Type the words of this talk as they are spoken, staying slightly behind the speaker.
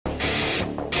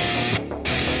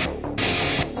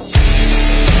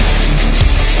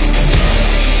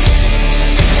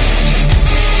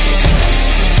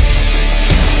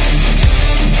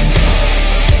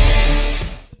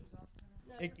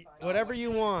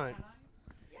want.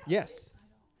 Yes.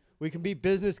 We can be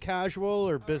business casual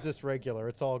or business regular.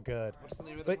 It's all good.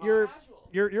 But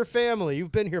you're family.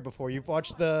 You've been here before. You've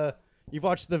watched the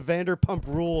Vanderpump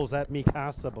Rules at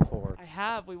Mikasa before. I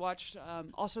have. We watched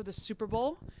also the Super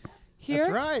Bowl here.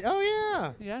 That's right. Oh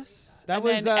yeah. Yes. That and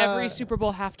was then every Super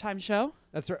Bowl halftime show.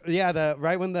 That's right. Yeah,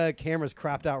 right when the cameras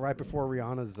crapped out right before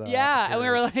Rihanna's. And we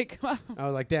were like, wow. I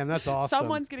was like, damn, that's awesome.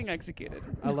 Someone's getting executed.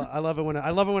 I love it when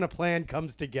a plan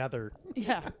comes together.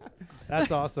 Yeah.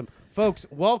 That's awesome. Folks,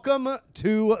 welcome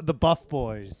to the Buff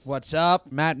Boys. What's up?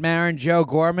 Matt Maran, Joe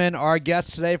Gorman, our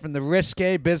guest today from the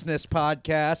Risqué Business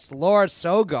Podcast, Laura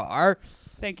Sogar.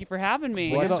 Thank you for having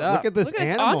me. What's up? Look at this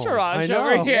animal. entourage I know.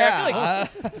 over here. Yeah. I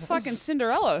feel like fucking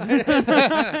Cinderella.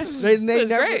 They This is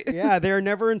never, great. Yeah, they're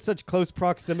never in such close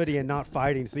proximity and not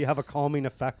fighting, so you have a calming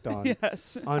effect on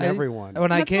Yes. everyone. When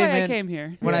That's why I came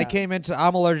here. When I Yeah. came into,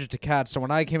 I'm allergic to cats, so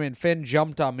when I came in, Finn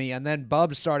jumped on me, and then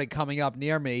Bubs started coming up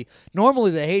near me.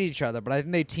 Normally they hate each other, but I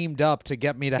think they teamed up to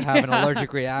get me to have an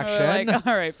allergic We're reaction. like,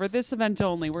 all right, for this event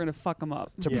only, we're going to fuck them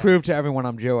up. To Yeah. prove to everyone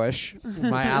I'm Jewish.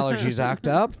 My allergies act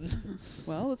up.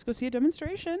 Well, let's go see a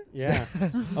demonstration. Yeah.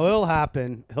 Oh, it'll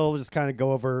happen. He'll just kind of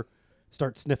go over,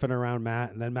 start sniffing around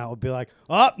Matt, and then Matt will be like,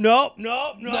 oh, nope.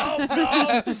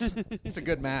 It's a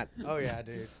good Matt. Oh, yeah,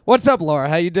 dude. What's up, Laura?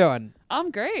 How you doing?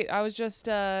 I'm great. I was just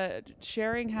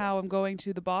sharing how I'm going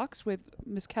to the box with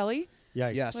Miss Kelly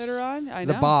Yikes. Yes. later on. I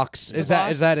know. The box. The Is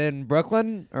box. that in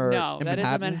Brooklyn or No, in that is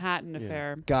Manhattan? a Manhattan Yeah.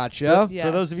 affair. Gotcha. Yes.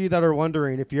 For those of you that are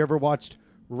wondering, if you ever watched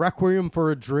Requiem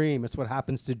for a Dream, it's what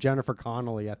happens to Jennifer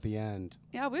Connelly at the end.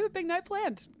 Yeah, we have a big night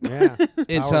planned. Yeah.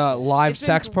 It's a powerful. live It's been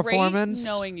sex great performance.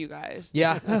 knowing you guys.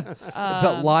 Yeah. It's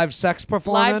a live sex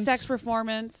performance. Live sex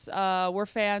performance. We're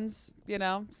fans,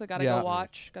 so gotta Yeah. go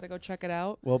watch. Gotta go check it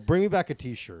out. Well, bring me back a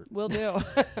T-shirt. Will do.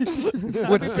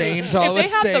 with stains. All If they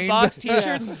it's have the stained. box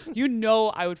T-shirts,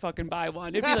 I would fucking buy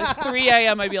one. It'd be like 3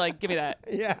 a.m. I'd be like, give me that.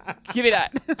 Yeah. Give me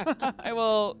that. I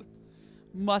will.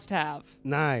 Must have.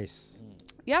 Nice.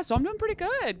 Yeah, so I'm doing pretty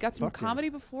good. Got some Fuck yeah. comedy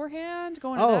beforehand.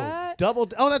 Going to Oh, that.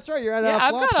 Oh, that's right. You're at Yeah,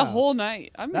 I've got a Flophouse. whole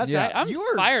night. I'm That's excited. right. I'm You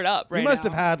were- fired up right You must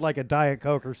now. have had like a Diet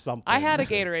Coke or something. I had a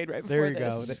Gatorade right before There you go.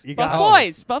 this. You Buff got-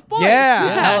 Boys. Buff Boys. Yeah,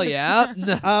 Yes. hell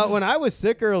yeah. When I was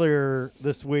sick earlier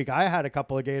this week, I had a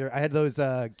couple of I had those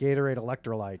Gatorade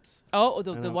electrolytes. Oh, I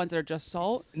the know. ones that are just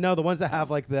salt? No, the ones that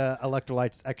have like the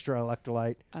electrolytes, extra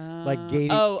electrolyte, like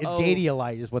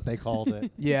Gadiolite is what they called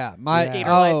it. Yeah, my Yeah.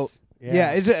 Gatorlights.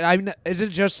 Yeah, is it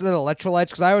just the electrolytes?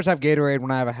 Because I always have Gatorade when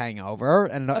I have a hangover,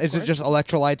 and Of is it course. just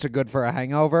electrolytes are good for a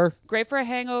hangover? Great for a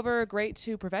hangover. Great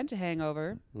to prevent a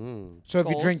hangover. So if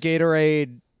you Goals. drink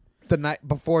Gatorade the night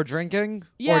before drinking,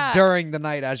 Yeah. or during the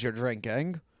night as you're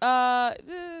drinking,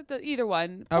 Either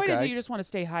one. Point is Okay. that you just want to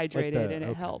stay hydrated, and it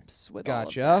okay. helps with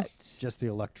Gotcha. all of that. Just the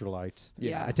electrolytes.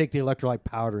 Yeah. I take the electrolyte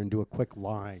powder and do a quick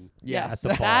line. Yes,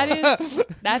 At the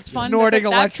that's fun. snorting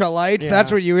that's electrolytes. Yeah.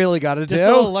 That's what you really got to do. Just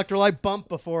a little electrolyte bump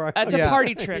before I. That's a Yeah.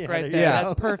 party trick Yeah, right there. yeah.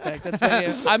 That's perfect. That's what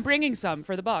you, I'm bringing some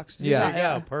for the box. To do Yeah. that,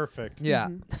 There you go. Perfect. Yeah.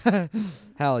 Mm-hmm.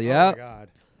 Hell Oh yeah. my God.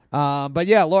 But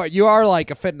yeah, Laura, you are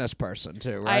like a fitness person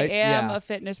too, right? I am yeah. a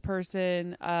fitness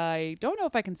person. I don't know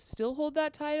if I can still hold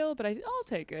that title, but I'll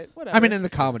take it. Whatever. I mean, in the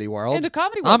comedy world. in the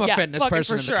comedy world, I'm a yeah, fitness fucking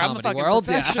person for in sure. the I'm a comedy fucking world.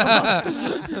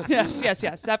 professional.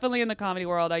 yes. Definitely in the comedy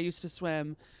world. I used to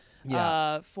swim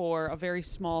Yeah. for a very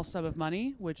small sum of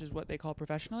money, which is what they call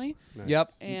professionally, Nice. Yep.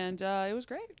 and it was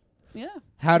great. Yeah,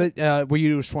 How did were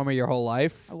you a swimmer your whole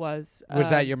life? I was. Was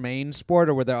that your main sport,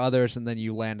 or were there others, and then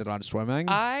you landed on swimming?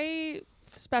 I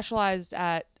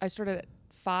started at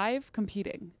 5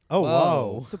 competing, Oh, Whoa.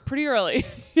 whoa. so pretty early.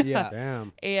 yeah.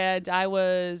 Damn. And I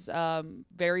was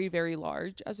very, very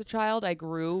large as a child. I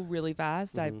grew really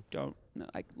fast. I don't know.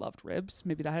 I loved ribs.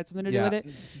 Maybe that had something to do Yeah. with it.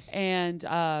 And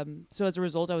so as a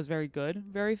result, I was very good,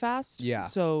 very fast. Yeah.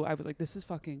 So I was like, this is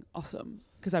fucking awesome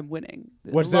because I'm winning.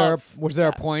 Was there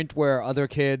a point where other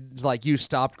kids like you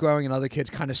stopped growing and other kids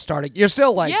kind of started? You're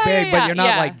still like Yeah, big, yeah, but you're not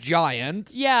yeah. like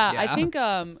giant. Yeah, Yeah. I think.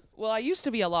 Well, I used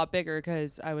to be a lot bigger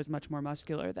because I was much more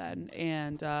muscular then,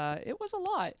 and it was a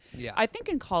lot. Yeah. I think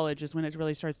in college is when it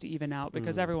really starts to even out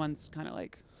because everyone's kind of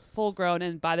like full grown,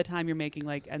 and by the time you're making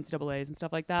like NCAAs and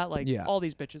stuff like that, like Yeah. all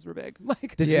these bitches were big.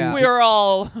 Like Did Yeah. we were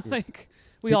all like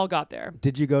we all got there.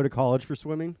 Did you go to college for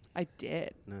swimming? I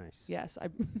did. Nice. Yes, I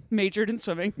majored in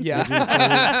swimming.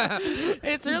 Yeah.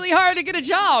 It's really hard to get a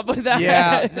job with that.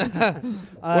 yeah.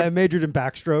 I majored in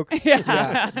backstroke.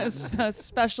 Yeah.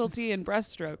 Specialty in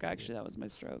breaststroke. Actually, that was my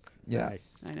stroke. Yeah.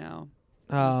 Nice. I know.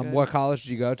 good. What college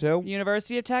did you go to?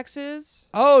 University of Texas.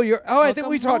 I think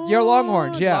we Welcome taught. You're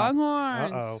Longhorns. home. Yeah.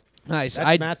 Longhorns. Uh-oh. Nice.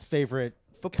 That's Matt's favorite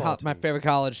football team. My favorite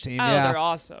college team. Oh, yeah, they're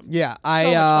awesome. Yeah, So much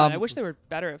fun. I wish they were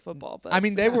better at football. But I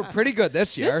mean, they were pretty good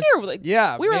this year. this year, like,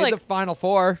 yeah, we were made like, the Final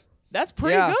Four. that's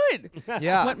pretty Yeah. good.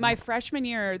 Yeah. When my freshman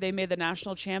year, they made the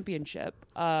national championship.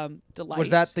 Delight. Was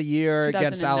that the year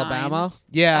against 2009. Alabama?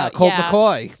 Yeah, Colt yeah.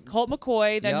 McCoy. Colt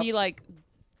McCoy? Then Yep. he like,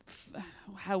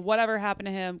 whatever happened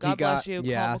to him? God bless you,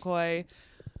 yeah. Colt McCoy.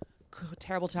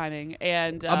 Terrible timing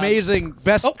and Amazing,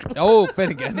 best. Oh,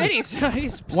 Finnegan. He's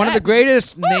One of the upset.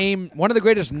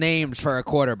 greatest names for a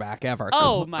quarterback ever.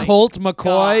 Oh, my Colt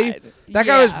McCoy. God. That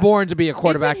guy was Yeah. born to be a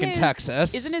quarterback Isn't in his-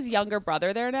 Texas. Isn't his younger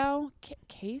brother there now?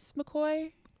 Case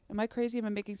McCoy? Am I crazy? Am I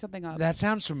making something up? That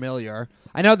sounds familiar.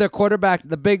 I know their quarterback,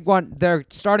 the big one, their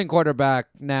starting quarterback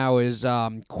now is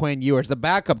Quinn Ewers. The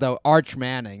backup, though, Arch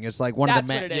Manning, is like one That's of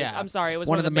the what it is. Yeah. I'm sorry, it was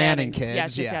one of the Manning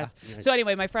Mannings. kids. Yes. So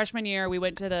anyway, my freshman year, we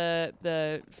went to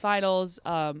the finals.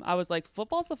 I was like,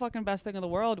 football's the fucking best thing in the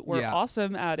world. We're Yeah.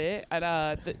 awesome at it. And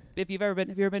have you ever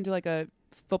been to like a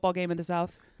football game in the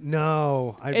South?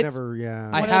 No, I've It's- never. Yeah.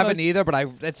 I One of the haven't most- either,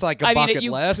 but it's like a I mean, bucket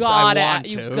you list. gotta, I want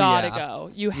to. you gotta yeah. go.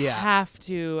 You Yeah. have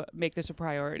to make this a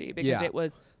priority because Yeah. it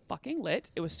was fucking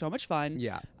lit. It was so much fun.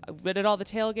 Yeah. We did all the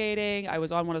tailgating. I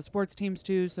was on one of the sports teams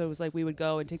too, so it was like we would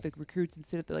go and take the recruits and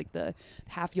sit at the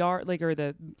half yard, like or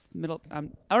the middle. I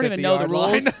don't even know the 50-yard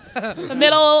line.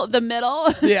 rules. the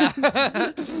middle. Yeah.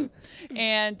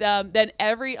 And then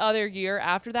every other year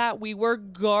after that, we were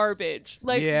garbage.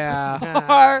 Like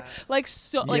Yeah. like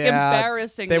so like Yeah.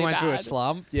 embarrassingly They went through a bad.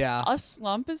 slump. Yeah. A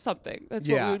slump is something. That's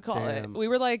what Yeah. we would call it. Damn. We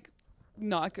were like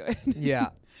not good. Yeah.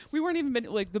 We weren't even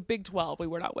like the Big 12. We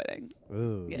were not winning.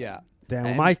 Ooh. Yeah. Damn.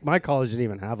 And- Well, my college didn't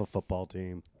even have a football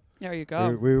team. There you go.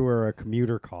 We were a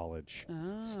commuter college,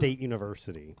 Oh. state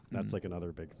university. That's like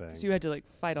another big thing. So you had to like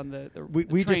fight on the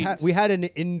we just had trains. an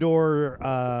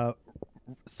indoor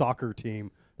soccer team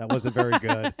that wasn't very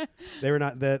good. They were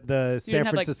not the San didn't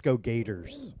have, like- Francisco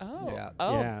Gators. Oh, Yeah.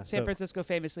 Yeah, San so- Francisco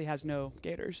famously has no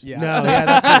gators. Yeah. No, yeah,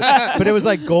 that's but it was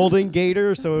like Golden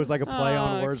Gator, so it was like a play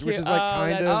on Oh, words, which cute. is like Oh,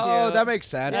 kind that's of. Oh, cute. that makes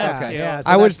sense. That's Okay. cute. Yeah, so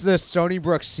I was that's- the Stony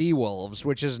Brook Sea Wolves,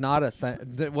 which is not a thing.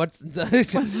 What's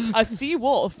the A sea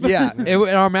wolf. yeah?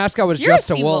 Our mascot was You're a just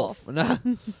a sea wolf.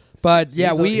 But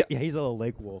yeah, he's a little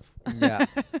lake wolf. yeah,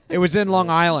 it was in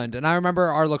Long Island, and I remember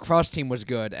our lacrosse team was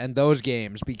good, and those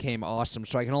games became awesome.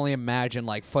 So I can only imagine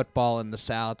like football in the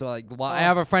South. Like I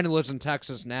have a friend who lives in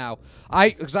Texas now.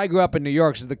 Because I grew up in New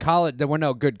York, so there were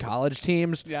no good college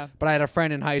teams. Yeah. But I had a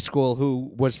friend in high school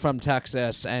who was from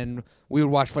Texas, and we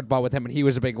would watch football with him, and he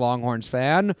was a big Longhorns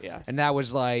fan. Yes. And that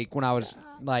was like when I was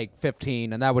like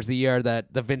 15, and that was the year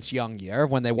that the Vince Young year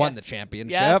when they won the Yes.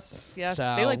 championship. Yes.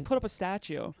 So, They like put up a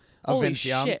statue. Of Holy Vince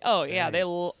Young? shit! Oh yeah,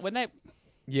 when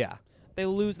they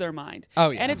lose their mind. Oh,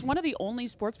 yeah. And it's one of the only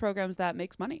sports programs that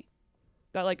makes money,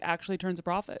 that like actually turns a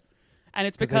profit, and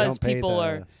it's 'Cause they because don't pay people the-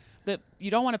 are. That you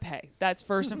don't want to pay. That's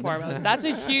first and foremost. That's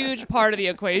a huge part of the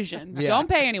equation. Yeah. Don't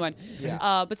pay anyone.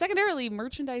 Yeah. But secondarily,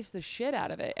 merchandise the shit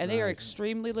out of it, and they are Nice.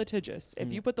 extremely litigious. Mm.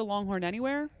 If you put the Longhorn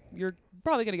anywhere, you're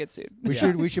probably gonna get sued. We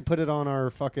should put it on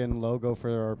our fucking logo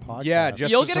for our podcast. Yeah,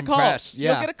 just You'll for get a some call. press.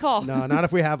 Yeah. You'll get a call. no, not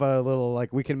if we have a little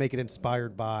like we can make it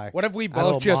inspired by. What if we Add a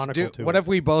little both just monocle do? to What it. if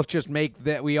we both just make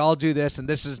that? We all do this, and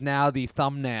this is now the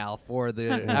thumbnail for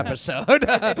the episode.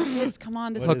 Just come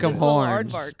on, this Hook is 'em this little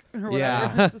horns. aardvark or whatever.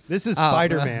 Yeah. This is Oh.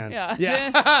 Spider-Man. Yeah.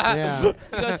 Yeah. Yeah.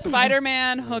 Go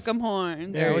Spider-Man, hook 'em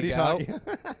horns. There what you are you go.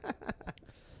 talking?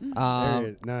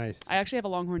 Nice. I actually have a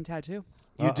Longhorn tattoo.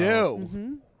 You do.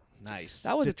 Mm-hmm. Nice.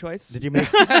 That was a choice. Did you make?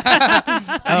 Did you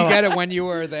get it when you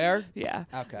were there? Yeah.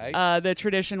 Okay. The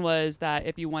tradition was that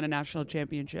if you won a national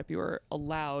championship, you were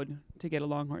allowed to get a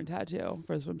Longhorn tattoo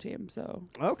for the swim team. So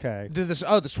Okay. Did this?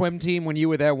 Oh, the swim team when you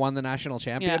were there won the national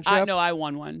yeah, championship. I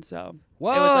won one. So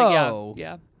Whoa. it was like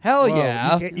yeah. Hell Whoa,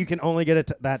 yeah. You can only get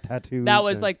that tattoo. That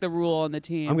was then. like the rule on the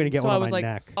team. I'm gonna get so one I on was my like,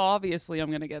 neck. obviously, I'm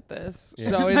gonna get this. Yeah.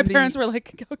 So My in the- parents were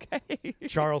like, okay.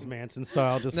 Charles Manson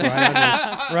style, just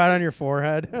right on your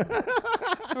forehead.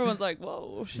 Everyone's like,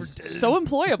 whoa, she's so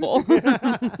employable.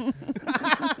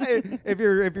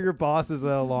 if your boss is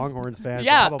a Longhorns fan,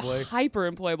 Yeah, probably. hyper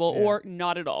employable Yeah. or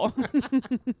not at all.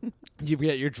 You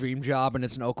get your dream job, and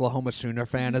it's an Oklahoma Sooner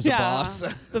fan as a boss.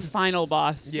 The final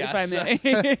boss, Yes. if I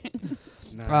may.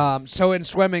 Nice. So in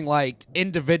swimming, like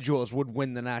individuals would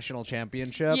win the national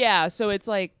championship. Yeah, so it's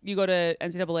like you go to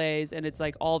NCAA's and it's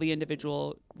like all the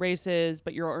individual races,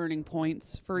 but you're earning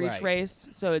points for each Right. race.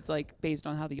 So it's like based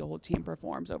on how the whole team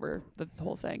performs over the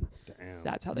whole thing. Damn.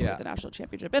 That's how they Yeah. win the national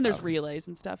championship. And there's relays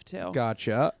and stuff too.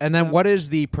 Gotcha. And then So- what is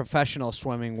the professional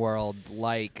swimming world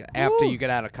like after Ooh. you get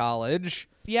out of college?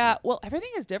 Yeah, well, everything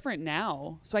is different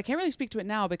now, so I can't really speak to it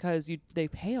now because they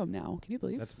pay them now. Can you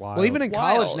believe? That's wild. Well, even in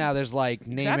college Wild. now, there's like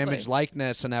name, Exactly. image,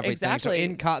 likeness, and everything.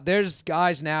 Exactly. So there's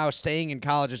guys now staying in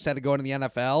college instead of going to the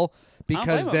NFL because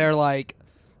blame 'em. they're like,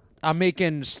 I'm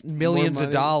making millions of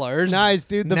money. dollars. Nice,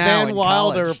 dude. The now Van in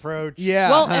Wilder college. approach. Yeah.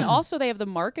 Well, and also they have the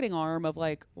marketing arm of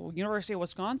like University of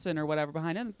Wisconsin or whatever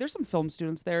behind it. There's some film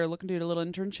students there looking to do little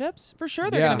internships. For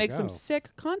sure, they're Yeah. gonna make some Go. sick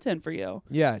content for you.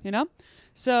 yeah. You know.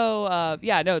 So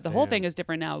the whole Damn. thing is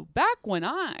different now. Back when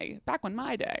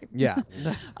my day, Yeah.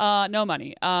 no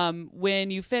money.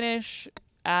 When you finish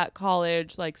at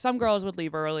college, like some girls would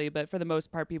leave early, but for the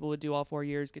most part, people would do all 4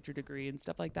 years, get your degree and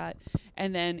stuff like that.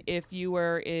 And then if you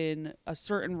were in a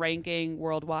certain ranking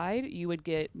worldwide, you would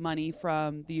get money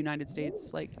from the United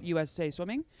States, like USA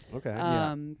Swimming. Okay.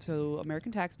 So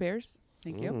American taxpayers.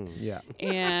 Thank you. Yeah.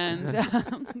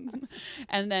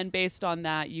 And then based on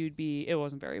that, it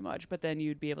wasn't very much, but then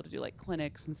you'd be able to do like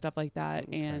clinics and stuff like that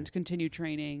and continue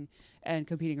training and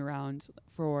competing around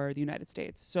for the United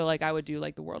States. So like I would do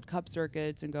like the World Cup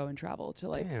circuits and go and travel to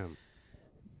like Damn.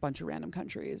 a bunch of random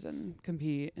countries and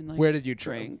compete and like Where did you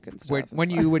drink and stuff. When, It was when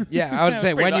fun. you would, yeah, I was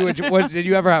saying, Pretty when fun. did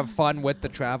you ever have fun with the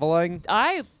traveling?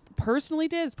 I personally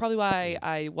did. It's probably why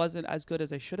I wasn't as good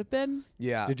as I should have been.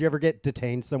 Yeah. Did you ever get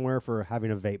detained somewhere for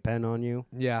having a vape pen on you?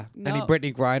 Yeah. No. Any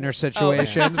Brittany Griner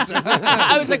situations?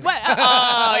 I was like, what?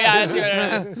 Oh, yeah, I see what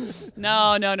it is.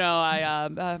 No.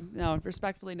 No,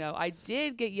 respectfully, no. I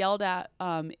did get yelled at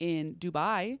in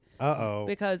Dubai Uh-oh.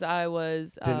 because I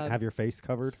was... Didn't have your face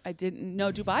covered? I didn't...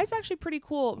 No, Dubai's actually pretty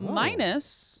cool.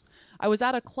 Minus, I was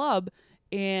at a club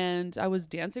and I was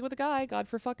dancing with a guy, God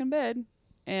for fucking bid.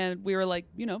 And we were like,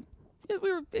 we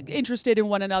were interested in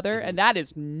one another. And that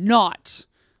is not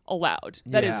allowed.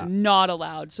 That Yes. is not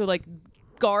allowed. So, like,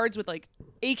 guards with, like,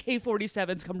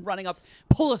 AK-47s come running up,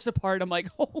 pull us apart. I'm like,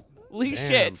 holy Damn.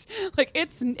 shit. Like,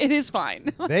 it is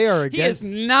fine. They are He is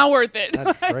against... not worth it.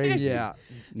 That's crazy. yeah.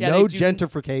 Yeah, no they do-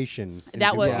 gentrification. in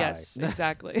That was, Dubai. yes,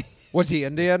 exactly. Was he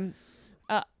Indian?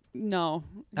 No.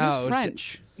 He Oh, was shit.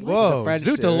 French. Whoa, French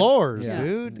Zoot dude. Lors, Yeah.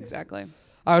 dude. Exactly.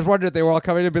 I was wondering if they were all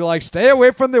coming to be like, stay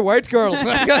away from the white girls.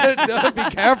 Be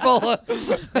careful.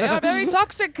 They are very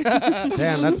toxic. Damn,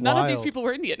 that's None wild. of these people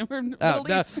were Indian. We're Oh, Middle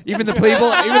no, East. even the people,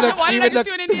 even the, Why did I even just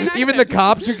do an Indian the, even the accent?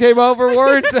 cops who came over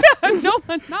weren't. No,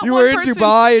 not You one were in person.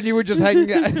 Dubai and you were just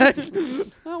hanging out.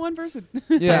 Not one person.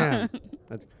 Yeah.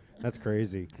 Damn. That's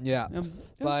crazy. Yeah.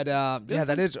 But yeah,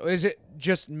 that is it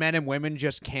just men and women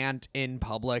just can't in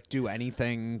public do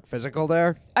anything physical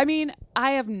there? I mean,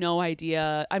 I have no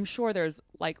idea. I'm sure there's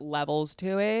like levels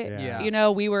to it. Yeah.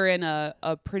 We were in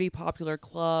a pretty popular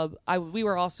club. We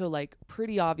were also like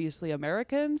pretty obviously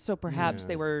American, so perhaps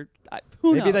they were.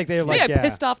 Who Maybe knows? like they were Maybe like, I yeah.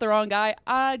 pissed off the wrong guy.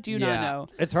 I do not Yeah. know.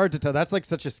 It's hard to tell. That's like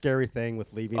such a scary thing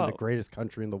with leaving the Oh. greatest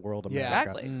country in the world, Yeah.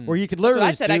 America. Exactly. Where you could That's what literally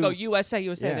I said. do, I go USA,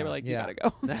 USA. Yeah. They were like, Yeah. you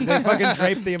gotta go. they fucking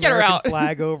drape the Get her American out.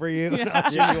 flag over you.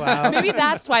 Usher you out. Maybe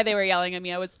that's why they were yelling at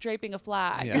me. I was draping a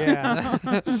flag. Yeah.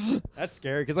 Yeah. That's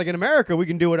scary because like in America we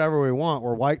can do whatever we want.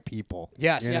 We're white people.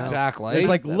 Yes, you know? exactly. It's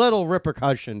like little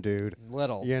repercussion, dude.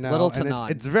 little, You know, little to and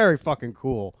none. it's very fucking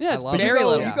cool. Yeah, it's I love it. very you go,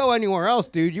 little. you go anywhere else,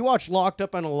 dude. You watch Locked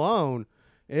Up and Alone,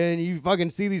 and you fucking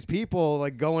see these people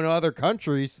like going to other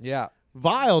countries. yeah,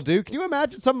 Vile, dude. Can you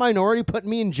imagine some minority putting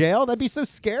me in jail? That'd be so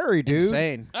scary, dude.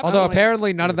 insane. I'm Although like-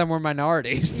 apparently none of them were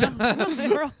minorities. They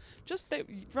were all just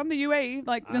from the UAE.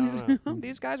 Like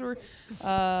these guys were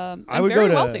very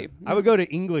wealthy. I would go to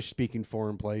English-speaking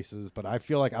foreign places, but I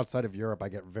feel like outside of Europe, I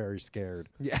get very scared.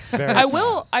 Yeah. Very I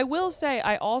will. fast. I will say.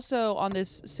 I also on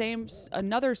this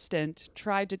another stint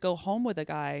tried to go home with a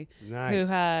guy who Nice.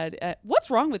 had. What's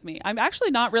wrong with me? I'm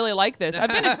actually not really like this. I've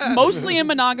been mostly in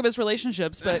monogamous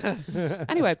relationships, but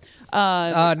anyway.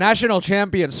 National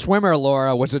champion swimmer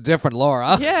Laura was a different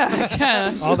Laura. Yeah, I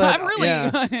guess. All that- I've really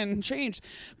yeah. changed.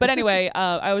 But anyway,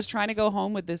 I was trying to go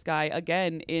home with this guy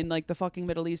again in like the fucking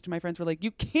Middle East. And my friends were like,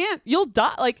 "You can't. You'll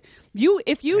die. Like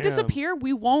if you Damn. disappear,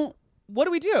 we won't. What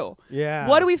do we do? Yeah.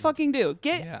 What do we fucking do?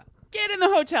 Get in the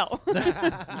hotel.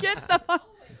 Get the.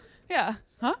 Yeah.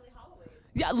 Huh?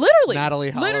 Yeah, literally.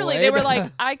 Natalie Literally, Holloway. they were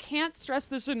like, "I can't stress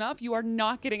this enough. You are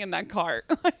not getting in that car."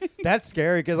 That's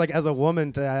scary because, like, as a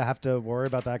woman, to have to worry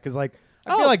about that because, like,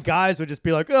 I Oh. feel like guys would just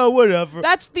be like, "Oh, whatever."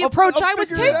 That's the approach I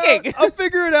was figure it taking. out. I'll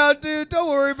figure it out, dude. Don't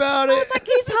worry about it. I was like,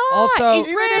 "He's hot. Also- He's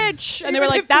Even if- rich," and they were Even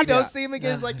like, if we "That's." don't see him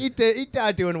again. It's like he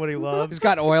died doing what he loves. He's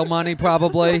got oil money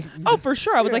probably. Oh, for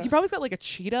sure. I was like, Yeah. he probably got like a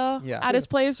cheetah Yeah. at his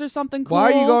place or something cool.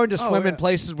 Why are you going to Oh, swim in yeah.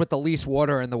 places with the least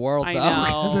water in the world, I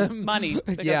though? know. Money.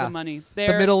 Because Yeah. of money. The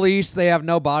They're- Middle East, they have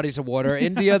no bodies of water.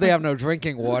 India, they have no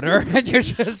drinking water. And you're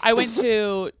just I went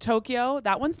to Tokyo.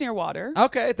 That one's near water.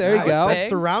 okay. There you Nice. go. That's Big.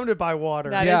 surrounded by water. water.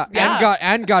 That Yeah, is- yeah.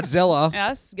 And Godzilla.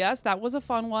 Yes, that was a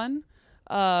fun one.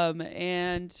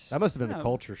 And That must have been yeah. a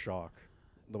culture shock.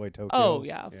 The way Tokyo. Oh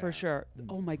yeah, for sure.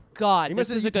 Oh my God, He this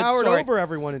must is a have good towered story. over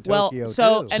everyone in Well, Tokyo.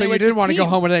 so- too. and So it you was didn't the want to go team.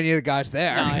 home with any of the guys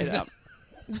there. No, I don't.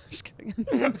 Just kidding.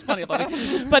 It's funny about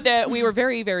it. But we were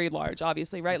very, very large,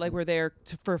 obviously, right? Like we're there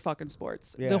for fucking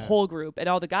sports. Yeah. The whole group, and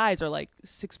all the guys are like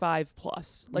 6'5"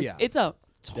 plus. Like Yeah. it's a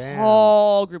Damn.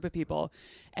 tall group of people.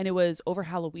 And it was over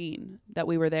Halloween that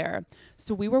we were there.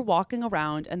 So we were walking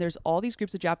around, and there's all these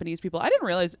groups of Japanese people. I didn't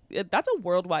realize that's a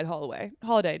worldwide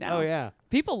holiday now. Oh, yeah.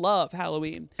 People love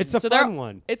Halloween. It's a So they're- fun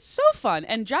one. It's so fun.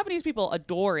 And Japanese people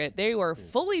adore it. They were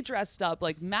fully dressed up,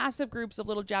 like massive groups of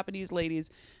little Japanese ladies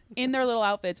in their little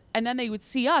outfits. And then they would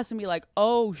see us and be like,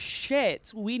 oh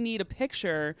shit, we need a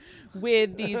picture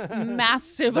with these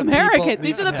massive Americans.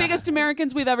 These are the biggest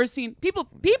Americans we've ever seen. People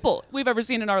we've ever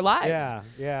seen in our lives. Yeah,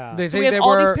 yeah. They So think we have they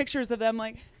all were. these pictures of them,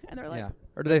 like, and they're like, Yeah.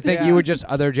 Or do they think Yeah. you were just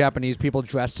other Japanese people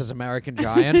dressed as American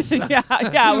giants? yeah,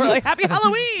 we're like, happy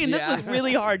Halloween. This Yeah. was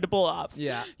really hard to pull off.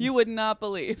 Yeah. You would not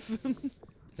believe.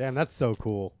 Damn, that's so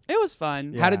cool. It was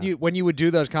fun. Yeah. How did you, when you would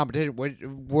do those competitions,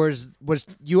 was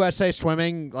USA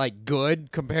swimming like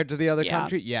good compared to the other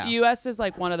country? Yeah. U.S. is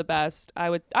like one of the best. I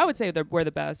would say we're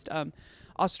the best.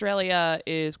 Australia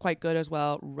is quite good as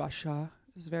well. Russia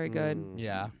is very good.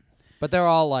 Yeah. But they're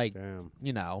all like, Damn.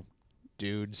 you know,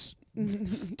 dudes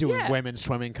doing Yeah. women's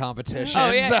swimming competitions.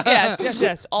 Oh yeah,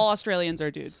 yes. All Australians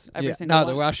are dudes. Every Yeah. single No,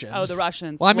 one. the Russians. Oh, the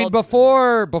Russians. Well, I mean,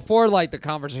 before like the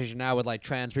conversation now with like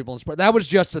trans people in sport, that was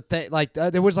just a thing. Like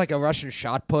there was like a Russian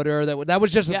shot putter. That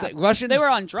was just a yeah. thing. Russians. They were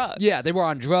on drugs. Yeah, they were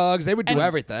on drugs. They would do And-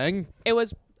 everything. It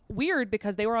was weird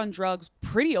because they were on drugs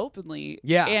pretty openly.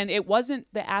 Yeah. And it wasn't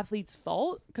the athlete's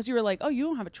fault because you were like, oh, you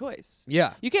don't have a choice.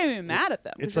 Yeah. You can't even be mad at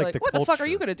them. 'Cause it's you're like the what the fuck are culture.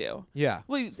 you gonna do? Yeah.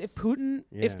 Well, if Putin,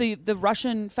 if Yeah. the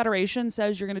Russian Federation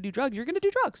says you're gonna do drugs, you're gonna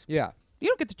do drugs. Yeah. You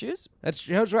don't get to choose. That's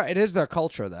right. It is their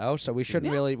culture though, so we shouldn't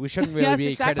Yeah. really Yes, be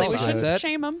exactly. We criticize shouldn't it.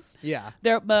 shame them. Yeah.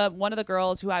 There, one of the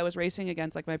girls who I was racing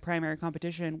against, like my primary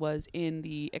competition, was in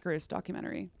the Icarus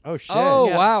documentary. Oh shit. Oh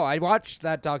Yeah. wow! I watched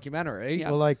that documentary. Yeah.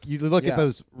 Well, like you look Yeah. at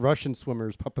those Russian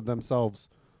swimmers pumping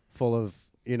themselves full of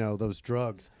those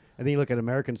drugs, and then you look at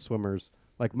American swimmers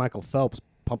like Michael Phelps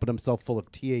pumping himself full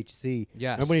of THC.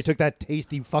 Yes. And when he took that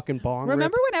tasty fucking bong. Remember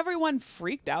rip? when everyone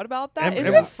freaked out about that? Ev- Isn't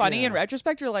every- it funny in yeah.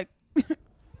 retrospect? You're like,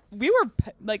 we were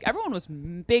like, everyone was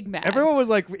big mad. Everyone was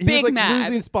like, he was Big like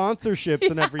mad. losing sponsorships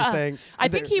and Yeah. everything. I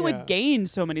And think they- he would yeah. gain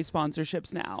so many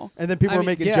sponsorships now. And then people I were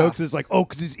mean, making yeah. jokes. It's like, oh,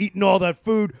 because he's eating all that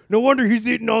food. No wonder he's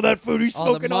eating all that food. He's All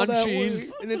the smoking all that weed.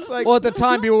 munchies. And it's like, Well, at the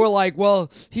time, people were like,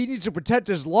 "Well, he needs to protect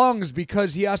his lungs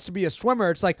because he has to be a swimmer."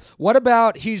 It's like, what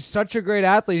about he's such a great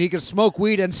athlete, he can smoke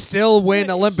weed and still win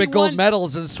Yeah, Olympic he gold won-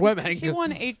 medals in swimming? He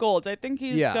won 8 golds. I think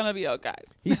he's Yeah. gonna be okay.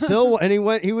 he still, and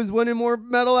he was winning more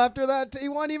medal after that. He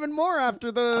won even more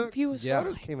after the He was Yeah.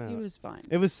 photos came out. He was fine.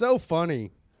 It was so funny.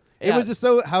 It Yeah. was just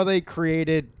so how they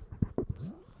created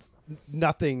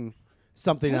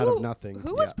something out of nothing.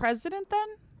 Who was president then?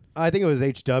 I think it was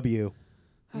HW.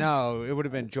 No, it would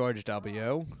have been George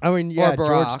W. I mean, yeah, or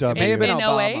Barack. George W. It may have been In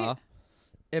Obama. 08?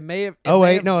 It may have. Oh may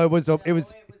wait, have- no, it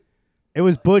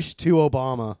was Bush to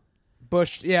Obama.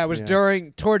 Bush. Yeah, it was Yeah.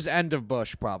 towards the end of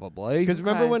Bush, probably. Because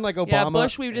remember Okay. when like Obama? Yeah,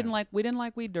 Bush. We didn't like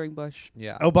weed during Bush.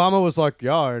 Yeah. Obama was like,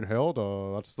 yeah, I inhaled.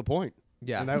 That's the point.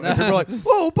 Yeah. And people were like,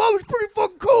 whoa, Obama's pretty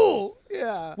fucking cool.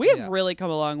 Yeah. We have Yeah. really come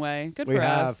a long way. Good We for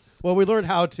have. us. Well, we learned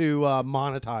how to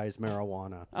monetize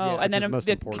marijuana. Oh, which and then is the most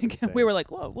important we thing. were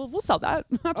like, "Whoa, we'll sell that."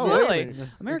 Oh, Absolutely, wait.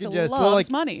 America You can just- loves well, like,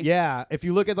 money. Yeah, if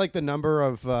you look at like the number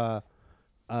of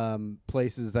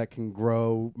places that can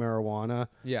grow marijuana,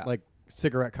 Yeah. like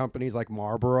cigarette companies like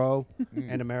Marlboro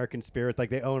and American Spirit, like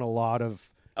they own a lot of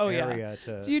Oh, yeah. area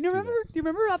to. Do you that. remember? Do you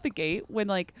remember out the gate when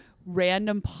like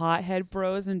random pothead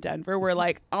bros in Denver were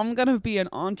like, "I'm gonna be an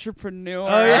entrepreneur."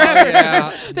 Oh, yeah.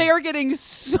 Yeah. They are getting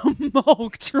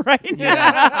smoked right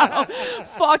now,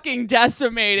 fucking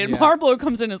decimated. Yeah. Marlboro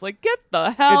comes in and is like, "Get the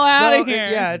It's hell out so- of here!"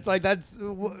 Yeah, it's like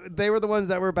they were the ones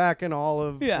that were backing all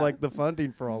of Yeah. like the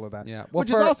funding for all of that. Yeah. Well, which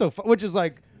is for- also which is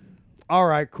like, all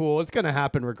right, cool. It's gonna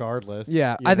happen regardless.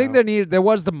 Yeah, you I think know? there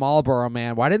was the Marlboro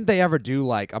Man. Why didn't they ever do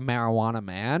like a marijuana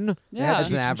man? Yeah. As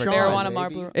an Cheech and advertisement. Chong, Marijuana baby.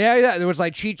 Marlboro. Yeah. There was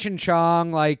like Cheech and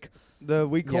Chong, like The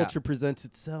weed Yeah. culture presents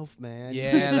itself, man.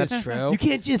 yeah, that's true. You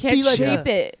can't just Can't be like shape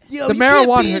it. Yo, The you can't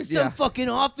marijuana- be in some yeah. fucking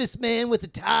office, man, with a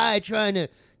tie trying to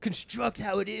construct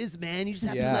how it is, man. You just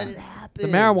have Yeah. to let it happen.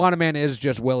 The marijuana man is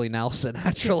just Willie Nelson,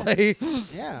 actually.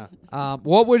 Yeah.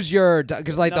 What was your?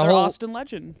 Because like Another the whole Austin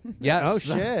legend. yes. Oh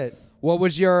shit. What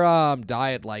was your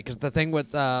diet like? Because the thing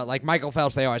with like Michael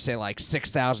Phelps, they always say like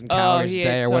 6,000 calories a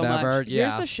day or whatever. Much. Yeah.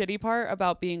 Here's the shitty part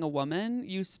about being a woman: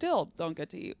 you still don't get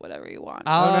to eat whatever you want.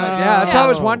 Oh, yeah, that's what I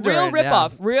was wondering. Real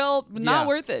ripoff. Yeah. Real not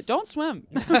worth it. Don't swim.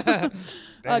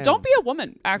 Don't be a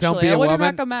woman. Actually, Don't be a I wouldn't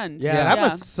woman? recommend. Yeah, that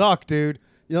must suck, dude.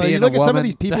 You know, Being you look a at some of woman.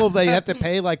 these people, they have to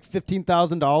pay like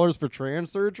 $15,000 for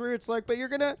trans surgery. It's like, but you're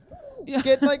gonna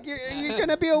get like you're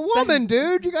gonna be a woman,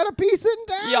 dude. You gotta pee sitting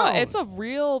down. Yeah, it's a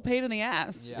real pain in the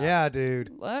ass. Yeah,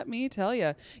 dude. Let me tell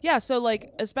you. Yeah, so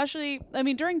like especially, I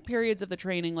mean, during periods of the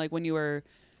training, like when you were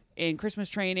in Christmas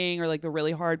training or like the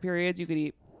really hard periods, you could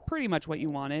eat pretty much what you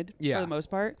wanted for the most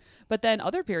part. But then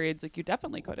other periods, like you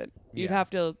definitely couldn't. You'd have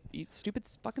to eat stupid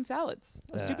fucking salads.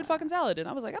 A stupid fucking salad. And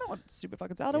I was like, I don't want stupid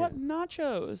fucking salad. I want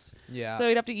nachos. Yeah. So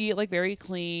you'd have to eat like very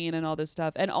clean and all this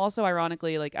stuff. And also,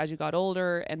 ironically, like as you got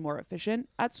older and more efficient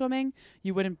at swimming,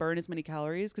 you wouldn't burn as many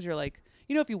calories because you're like,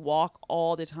 you know, if you walk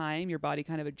all the time, your body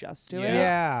kind of adjusts to it.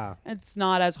 Yeah. It's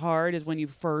not as hard as when you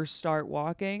first start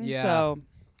walking. Yeah. So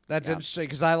That's interesting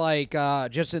because I like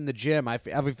just in the gym.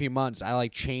 Every few months I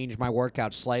like change my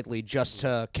workout slightly just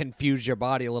to confuse your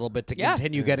body a little bit to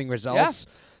continue getting results.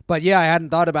 But yeah, I hadn't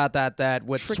thought about that. That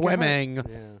with swimming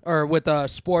or with a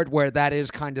sport where that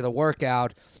is kind of the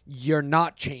workout, you're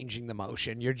not changing the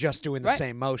motion. You're just doing the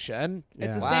same motion.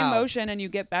 It's the same motion, and you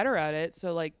get better at it.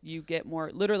 So like you get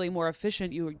literally more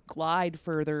efficient. You glide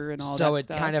further and all that So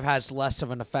stuff. it kind of has less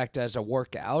of an effect as a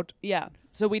workout. Yeah.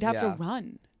 So we'd have to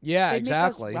run. Yeah, They'd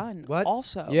exactly. Make us run What?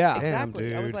 Also. Yeah.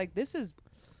 Exactly. Damn, I was dude. like,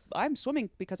 I'm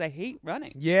swimming because I hate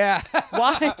running. Yeah.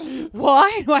 Why?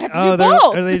 Why do I have to Oh, do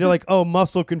both? they're like,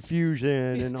 muscle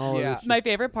confusion and all of this. My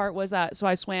favorite part was that. So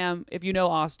I swam. If you know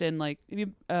Austin, like if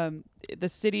you, the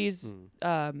city's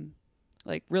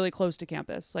like really close to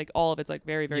campus. Like all of it's like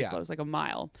very very close, like a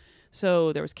mile.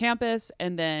 So there was campus,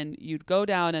 and then you'd go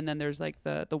down, and then there's like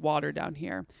the water down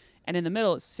here, and in the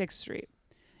middle is 6th Street.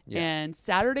 And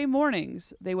Saturday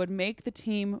mornings, they would make the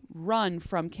team run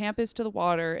from campus to the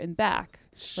water and back,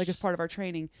 like as part of our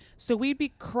training. So we'd be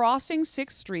crossing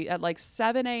 6th Street at like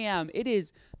 7 a.m. It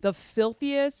is the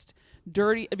filthiest,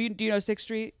 dirty. Do you know 6th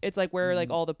Street? It's like where like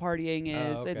all the partying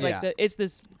is. okay. It's like it's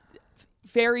this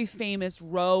very famous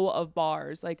row of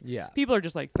bars. Like people are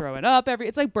just like throwing up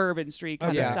it's like Bourbon Street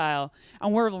kind of style.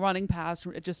 And we're running past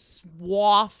just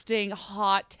wafting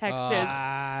hot Texas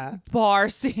bar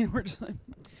scene. We're just like,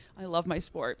 I love my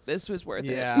sport. This was worth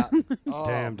it.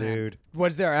 Damn, dude.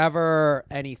 Was there ever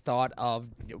any thought of,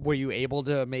 were you able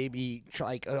to maybe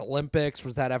like Olympics?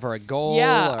 Was that ever a goal?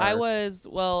 Yeah, or? I was.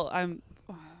 Well, I'm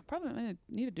probably going to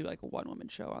need to do like a one-woman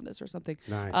show on this or something.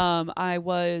 Nice. I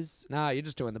was. Nah, you're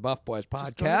just doing the Buff Boys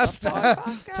Just doing the Buff podcast.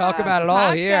 Boys podcast. Talk about it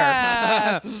all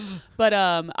here. But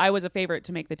I was a favorite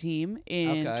to make the team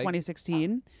in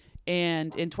 2016,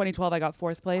 and in 2012 I got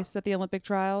 4th place at the Olympic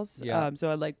trials. So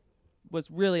I was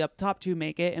really up top to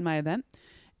make it in my event.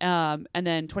 And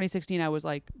then 2016 I was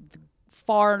like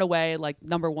far and away like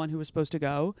number 1 who was supposed to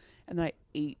go, and then I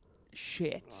ate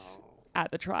shit at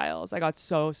the trials. I got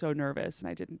so nervous and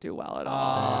I didn't do well at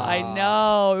all. I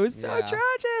know, it was so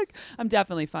tragic. I'm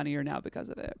definitely funnier now because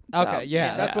of it. Okay,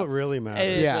 yeah, That's what really matters. It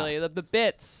is really the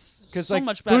bits. So like,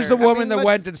 much better. Who's the woman mean, that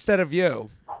went instead of you?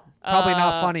 Probably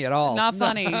not funny at all. Not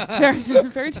funny.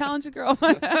 Very talented girl.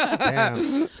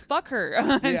 Damn. Fuck her.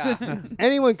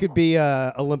 Anyone could be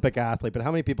a Olympic athlete, but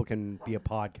how many people can be a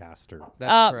podcaster?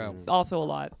 That's true. Also a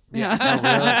lot.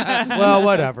 Well,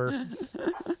 whatever.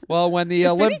 Well, when the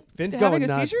Finn's having going a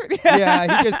nuts. seizure?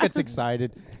 Yeah, he just gets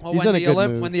excited. Well, He's when in a the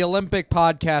good mood. when the Olympic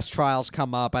podcast trials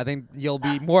come up, I think you'll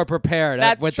be more prepared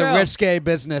That's with true. the Risqué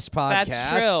Business Podcast.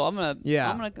 That's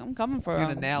true. I'm coming for You're him.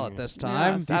 gonna nail it this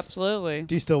time. Yes, absolutely.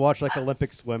 Do you still watch like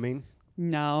Olympic swimming?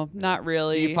 No, not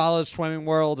really. Do you follow the swimming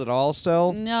world at all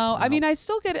still? No, I mean I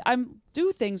still get it.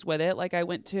 Do things with it. Like I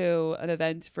went to an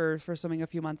event for swimming a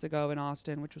few months ago in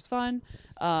Austin, which was fun.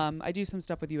 I do some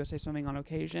stuff with USA Swimming on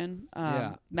occasion.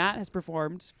 Matt has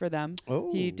performed for them.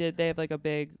 Oh. They have like a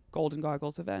big Golden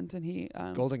Goggles event, and he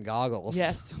Golden goggles.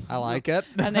 Yes. I like it.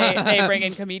 and they bring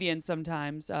in comedians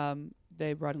sometimes.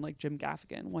 They brought in like Jim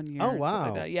Gaffigan one year. Oh, and stuff wow.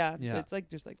 like that. Yeah, Yeah. it's like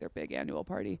just like their big annual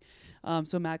party.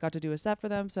 So Matt got to do a set for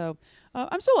them. So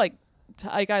I'm still like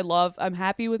I'm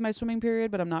happy with my swimming period,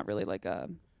 but I'm not really like a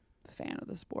fan of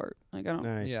the sport. Like I don't.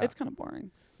 Nice. Yeah. It's kind of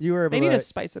boring. You were able They need to to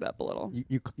spice it up a little.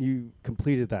 you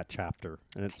completed that chapter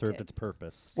and it served did. its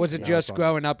purpose. Was it Yeah, just fun.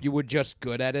 growing up? You were just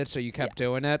good at it, so you kept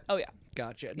doing it. Oh yeah.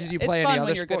 Gotcha. Yeah. Did you It's play fun any when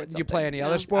other you're good at sports? Did you play something. any No.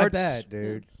 other I sports? bet,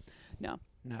 dude. No.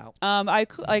 No.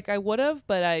 I would have,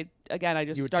 but I just You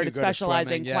were too started good at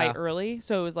specializing swimming, quite yeah. early.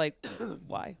 So it was like,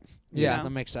 why? Yeah, know? that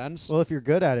makes sense. Well, if you're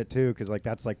good at it too, because like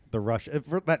that's like the rush,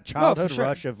 that childhood sure.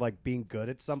 rush of like being good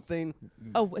at something.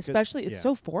 Oh, especially it's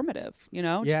so formative, you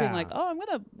know? Just being like, oh, I'm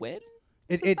going to win.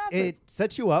 It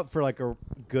sets you up for like a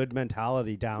good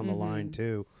mentality down the line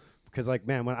too. Because like,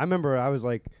 man, when I remember I was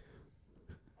like,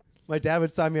 my dad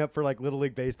would sign me up for like Little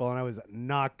League Baseball, and I was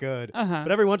not good. But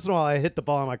every once in a while, I hit the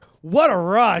ball. I'm like, what a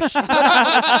rush!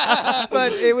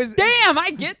 But it was damn.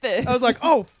 I get this. I was like,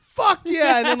 oh fuck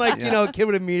yeah! And then like you know, a kid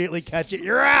would immediately catch it.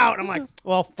 You're out. I'm like,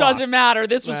 well, fuck. Doesn't matter.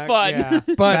 This was fun. Yeah,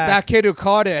 But that kid who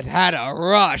caught it had a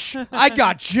rush. I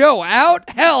got Joe out.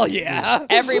 Hell yeah!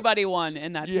 Everybody won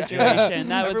in that situation.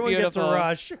 That was everyone beautiful. gets a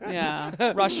rush.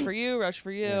 Yeah, rush for you, rush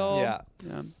for you. Yeah.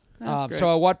 That's great.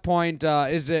 So at what point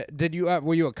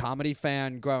were you a comedy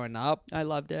fan growing up? I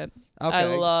loved it. Okay. I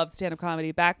loved stand-up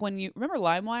comedy. Back when you remember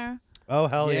LimeWire? Oh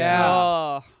hell Yeah.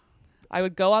 Oh, I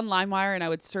would go on LimeWire and I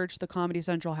would search the Comedy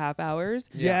Central half hours.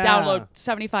 Yeah. Download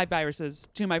 75 viruses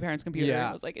to my parents' computer. Yeah. And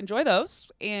I was like, enjoy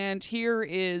those. And here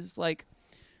is like,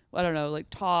 I don't know, like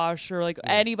Tosh or like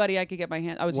anybody I could get my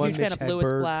hand. I was a huge fan of Louis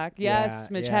Black. Yes,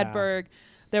 Mitch Hedberg.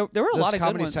 There were a lot of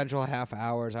Comedy good ones. Central half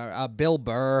hours. Bill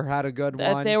Burr had a good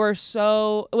one. They were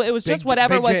so. It was just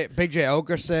whatever was. Big J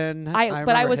Okerson.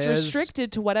 But I was his.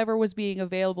 restricted to whatever was being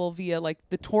available via like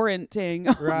the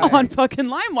torrenting Right. on fucking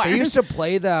LimeWire. They used to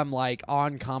play them like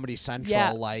on Comedy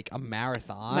Central, like a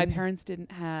marathon. My parents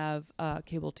didn't have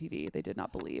cable TV. They did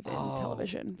not believe in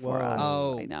television for Whoa. us.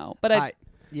 Oh. I know, but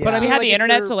yeah. But I we mean, had like, the if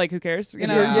internet, you're- so like, who cares? You If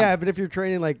know, you're- yeah, but if you're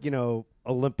training like you know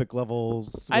Olympic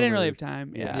levels, I didn't really have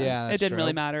time. Yeah, Yeah, it that's didn't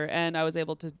really true. matter, and I was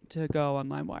able to go on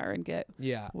LimeWire and get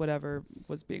Yeah. whatever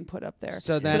was being put up there.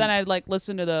 So then- I'd like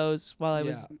listen to those while I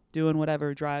was doing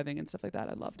whatever, driving and stuff like that.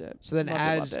 I loved it. So then,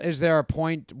 Loved it. is there a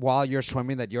point while you're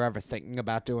swimming that you're ever thinking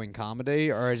about doing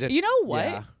comedy, or is it? You know what?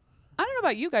 Yeah. I don't know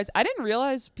about you guys. I didn't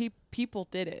realize people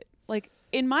did it. Like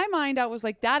in my mind, I was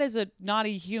like, that is not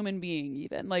a human being.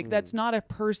 Even like that's not a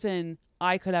person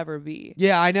I could ever be.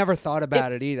 Yeah, I never thought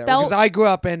about it either felt- because I grew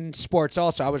up in sports.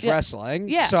 Also, I was wrestling.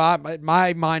 Yeah. So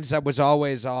my mindset was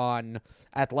always on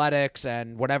athletics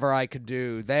and whatever I could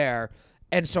do there.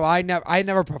 And so I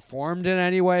never performed in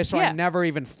any way. So Yeah. I never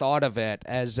even thought of it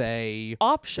as a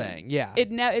Option. thing. Yeah.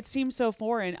 It seems so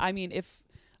foreign. I mean, if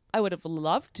I would have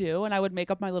loved to, and I would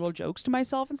make up my little jokes to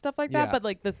myself and stuff like that. Yeah. But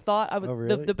like the thought, I would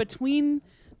really? the between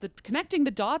the connecting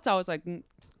the dots, I was like,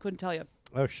 couldn't tell you.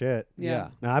 Oh shit. Yeah.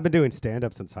 No, I've been doing stand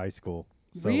up since high school.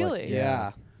 So, like, Really?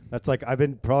 Yeah. That's like I've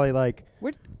been probably like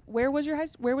Where was your high?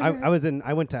 Where was your high?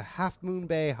 I went to Half Moon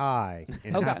Bay High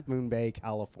in Okay. Half Moon Bay,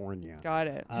 California. Got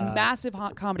it. Massive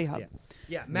comedy hub.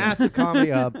 Yeah, massive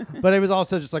comedy hub. But it was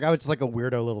also just like I was just like a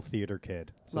weirdo little theater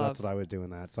kid. So that's Love. what I was doing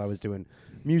that. So I was doing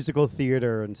musical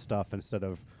theater and stuff instead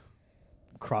of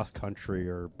cross country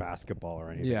or basketball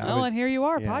or anything. Yeah. It Oh, was- and here you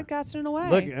are, yeah. podcasting away.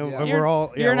 Look, Yeah. and You're- we're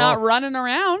all You're we're not all- running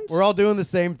around. We're all doing the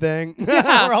same thing.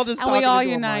 Yeah. We're all just And we talking all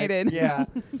into a mic. united. Yeah,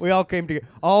 we all came together.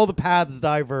 All the paths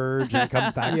diverge and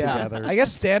come back together. I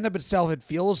guess stand up itself, it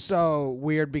feels so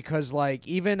weird because like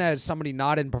even as somebody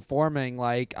not in performing,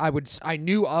 like I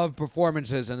knew of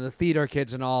performances and the theater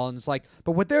kids and all, and it's like,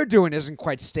 but what they're doing isn't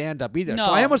quite stand up either. So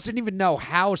No. I almost didn't even know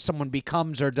how someone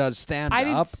becomes or does stand I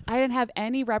up. didn't have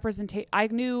any representation. I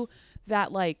knew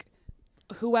that like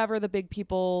whoever the big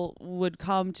people would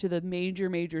come to the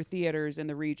major theaters in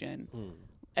the region,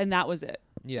 and that was it.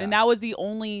 Yeah. And that was the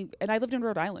only. And I lived in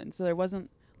Rhode Island, so there wasn't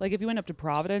like if you went up to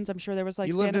Providence, I'm sure there was like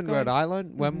You lived stand-up in Rhode going.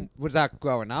 Island? When was that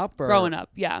growing up? Or? Growing up,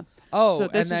 yeah. Oh, so this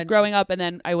and was then- growing up, and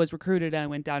then I was recruited and I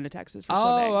went down to Texas for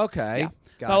swimming. Oh, okay. Yeah.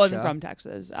 But I wasn't Gotcha. from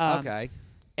Texas. Okay.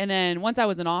 And then once I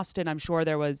was in Austin, I'm sure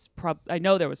there was I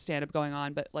know there was stand up going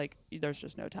on, but like there's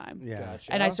just no time. Yeah.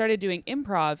 And I started doing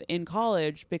improv in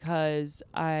college because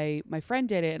my friend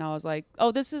did it, and I was like,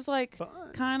 oh, this is like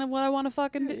kind of what I want to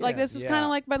fucking do. Like this is kind Yeah. of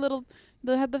like my little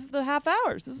the half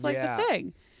hours. This is like Yeah. the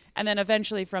thing. And then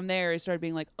eventually from there, it started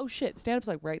being like, oh shit, stand up's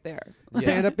like right there.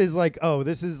 Stand up is like, oh,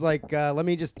 this is like, let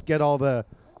me just get all the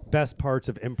best parts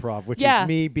of improv, which Yeah. is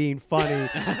me being funny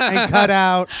and cut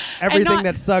out everything not-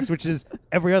 that sucks, which is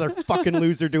every other fucking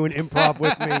loser doing improv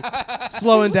with me,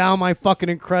 slowing down my fucking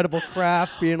incredible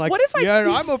craft, being like, What if I- yeah,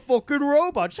 I'm a fucking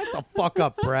robot. Shut the fuck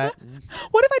up, Brett.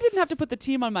 What if I didn't have to put the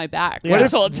team on my back Yeah.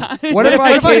 this whole time? What if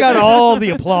What if I got all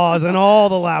the applause and all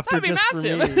the laughter That'd be just for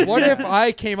massive. me? What if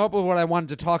I came up with what I wanted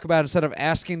to talk about instead of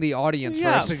asking the audience for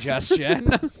Yeah. a suggestion?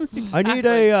 I need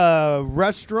a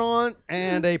restaurant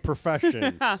and a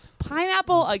profession.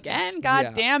 Pineapple again? God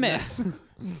Yeah. damn it.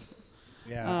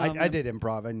 Yeah, I did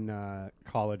improv in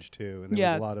college too, and there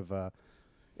Yeah. was a lot of.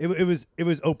 It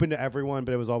was open to everyone,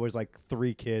 but it was always like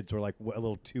 3 kids were like a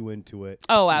little too into it.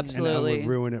 Oh, And I absolutely. would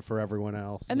ruin it for everyone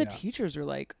else. And the Yeah. teachers are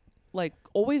like like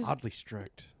always Oddly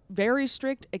strict. very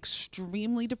strict,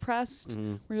 extremely depressed.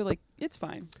 Where you're like, it's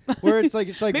fine. Where it's like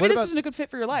Maybe what this about isn't a good fit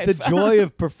for your life. the joy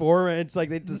of performance? Like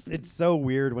it's so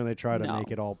weird when they try to No.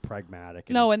 make it all pragmatic.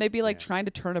 No, and they'd be like trying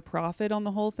to turn a profit on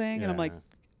the whole thing, and I'm like,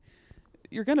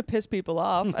 you're gonna piss people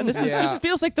off, and this is just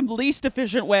feels like the least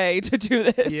efficient way to do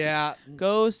this. Yeah.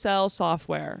 Go sell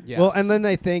software. Yes. Well, and then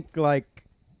they think like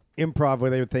improv, where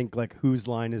they would think like, whose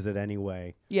line is it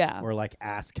anyway? Yeah. Or like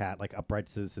ASCAT, like Upright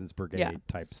Citizens Brigade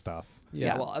type stuff.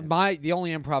 Yeah. Well, the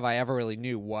only improv I ever really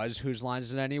knew was Whose Line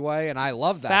Is It Anyway, and I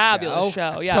loved that Fabulous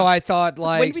show. Yeah. So I thought So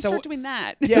when like did we start doing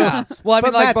that? Yeah. Well, I mean,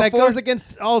 But like Matt, that before. goes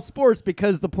against all sports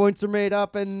because the points are made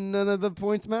up and none of the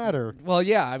points matter. Well,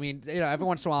 yeah. I mean, every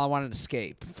once in a while I want an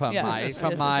escape from Yeah. my Yes,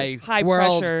 from yes, my yes. High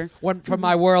world. pressure. From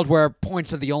my world where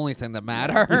points are the only thing that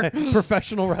matter.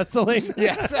 Professional wrestling.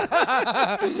 Yes.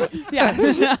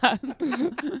 Yeah.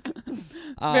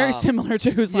 It's very similar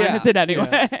to Whose Line Is It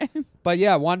Anyway? But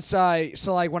yeah, when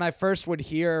I first would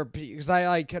hear, because I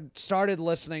like had started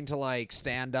listening to like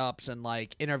stand-ups and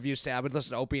like interviews, I would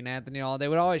listen to Opie and Anthony and all. They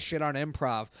would always shit on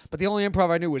improv, but the only improv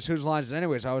I knew was Whose Line Is It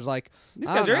Anyway. So I was like, These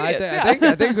I guys don't are know, idiots,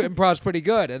 I think improv's pretty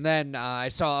good. And then I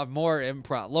saw more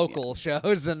improv local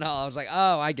shows, and I was like,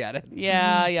 oh, I get it.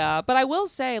 Yeah. But I will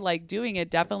say, like, doing it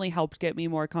definitely helped get me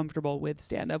more comfortable with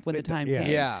stand-up when the time came.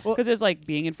 Yeah. Because it's like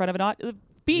being in front of an audience.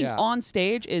 Being Yeah. on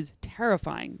stage is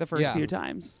terrifying the first Yeah. few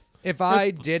times. If I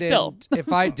didn't, still.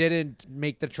 if I didn't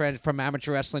make the trend from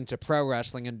amateur wrestling to pro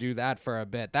wrestling and do that for a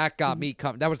bit, that got me.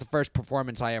 That was the first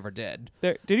performance I ever did.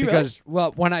 Did you Because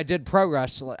well, when I did pro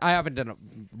wrestling, I haven't done it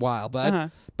in a while,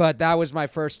 but that was my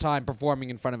first time performing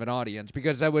in front of an audience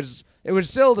because it was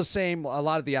still the same. A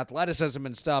lot of the athleticism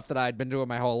and stuff that I'd been doing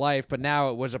my whole life, but now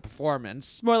it was a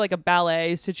performance. More like a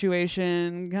ballet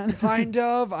situation. Kind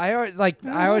of. I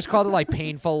always called it like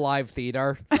painful live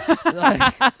theater.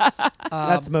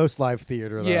 That's most live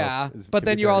theater, though. Yeah, is but to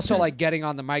then be you're fair. also like getting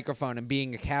on the microphone and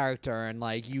being a character, and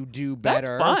like you do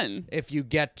better. That's fun. If you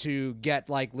get to get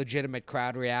like legitimate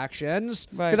crowd reactions,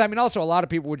 Right. because I mean, also a lot of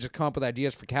people would just come up with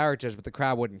ideas for characters, but the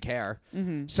crowd wouldn't care.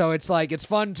 So it's like it's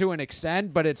fun to an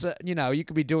extent, but it's you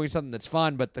could be doing something that's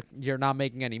fun, but you're not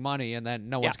making any money, and then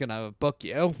no one's gonna book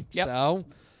you. Yep.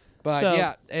 But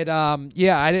So-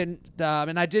 I didn't,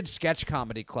 and I did sketch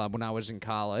comedy club when I was in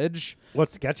college.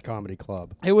 What sketch comedy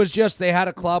club? It was just they had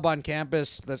a club on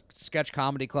campus, the sketch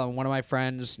comedy club, and one of my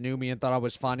friends knew me and thought I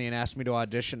was funny and asked me to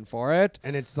audition for it.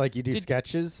 And it's like you do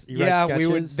sketches. You Yeah, write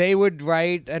sketches? they would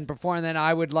write and perform, and then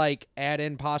I would like add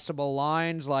in possible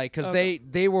lines, like because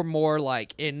they were more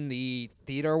like in the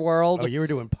theater world. Oh, you were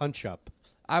doing Punch Up.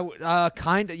 I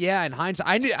kind of in hindsight,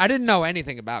 I didn't know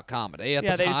anything about comedy at the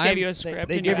time. they just gave you a script.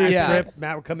 They and give you a acted. script.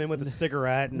 Matt would come in with a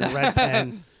cigarette and a red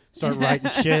pen, start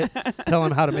writing shit, tell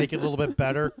him how to make it a little bit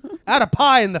better. Add a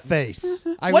pie in the face.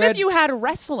 What if you had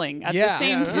wrestling at the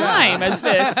same time as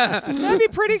this? That'd be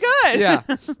pretty good. Yeah,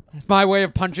 my way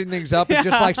of punching things up is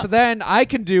just like so. Then I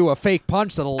can do a fake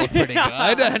punch that'll look pretty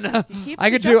good, and Keeps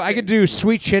I could do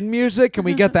sweet chin music. Can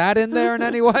we get that in there in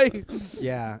any way?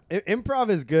 Yeah, improv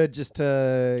is good. Just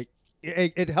to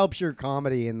it helps your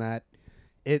comedy in that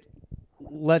it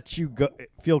lets you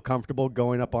feel comfortable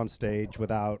going up on stage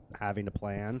without having to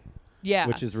plan. Yeah.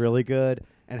 Which is really good,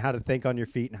 and how to think on your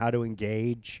feet and how to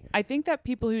engage. I think that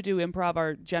people who do improv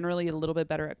are generally a little bit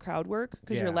better at crowd work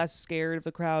because you're Yeah. less scared of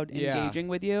the crowd engaging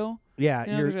with you. Yeah,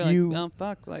 You know, 'cause you're like, oh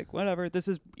fuck, like whatever. This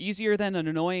is easier than an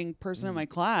annoying person in my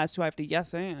class who I have to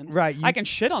yes and. Right, I can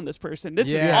shit on this person. This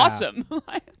is Yeah. awesome.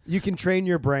 you can train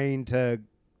your brain to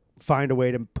find a way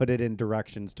to put it in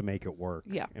directions to make it work.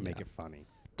 Yeah. and make it funny.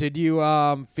 Did you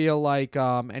feel like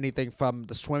anything from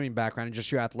the swimming background and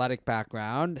just your athletic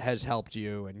background has helped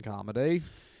you in comedy?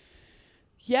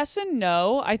 Yes and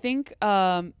no. I think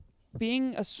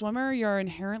being a swimmer, you're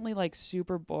inherently like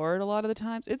super bored a lot of the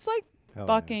times. It's like Hell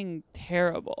fucking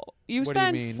terrible. You What do you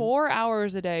spend mean? 4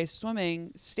 hours a day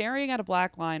swimming, staring at a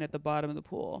black line at the bottom of the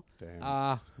pool.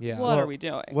 Damn. Yeah. What are we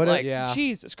doing? what like, yeah.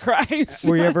 Jesus Christ.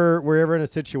 were you ever in a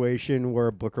situation where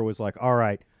a booker was like, "All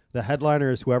right, the headliner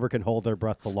is whoever can hold their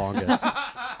breath the longest"?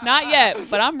 Not yet,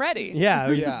 but I'm ready. Yeah.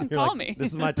 Yeah. You're Call like, me. This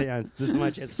is my chance. This is my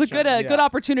chance. It's a good good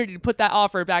opportunity to put that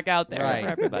offer back out there Right. for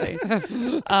everybody.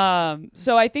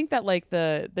 So I think that like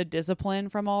the discipline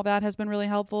from all that has been really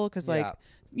helpful because like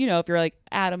if you're like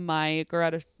at a mic or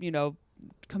at a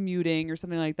commuting or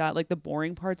something like that, like the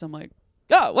boring parts, I'm like,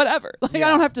 oh, whatever. Like I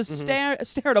don't have to stare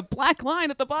at a black line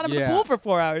at the bottom of the pool for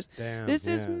 4 hours. Damn, This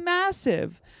is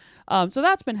massive. So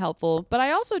that's been helpful. But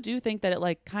I also do think that it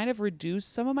like kind of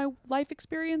reduced some of my life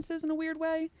experiences in a weird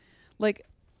way. Like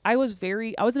I was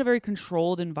in a very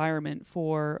controlled environment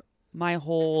for my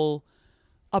whole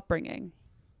upbringing.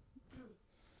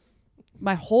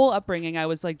 my whole upbringing, I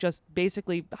was like just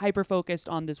basically hyper focused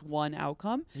on this one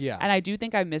outcome. Yeah. And I do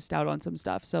think I missed out on some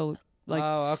stuff. So like,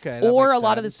 oh, okay. That or a makes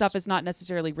lot of the sense. stuff is not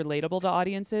necessarily relatable to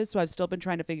audiences. So I've still been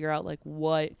trying to figure out like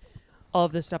what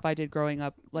of the stuff I did growing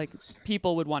up, like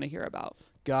people would want to hear about.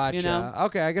 Gotcha. You know?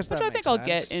 Okay, I guess that Which I makes think I'll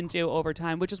sense. get into over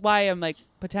time, which is why I'm like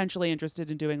potentially interested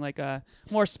in doing like a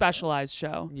more specialized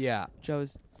show. Yeah.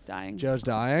 Joe's dying. Joe's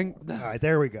dying. All right,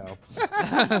 there we go.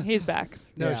 He's back.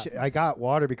 No, Yeah. I got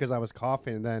water because I was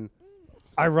coughing, and then,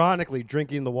 ironically,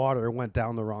 drinking the water went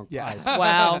down the wrong Yeah. pipe.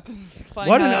 Wow. Funny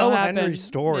What how an that O. happened. Henry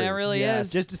story. Yeah, it really Yes.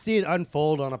 is. Just to see it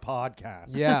unfold on a podcast.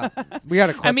 Yeah. We got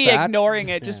to clip and me that. ignoring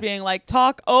it, just being like,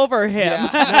 talk over him. No,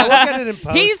 we'll get it in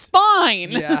post. He's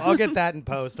fine. Yeah. I'll get that in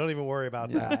post. Don't even worry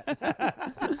about that.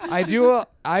 I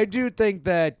do think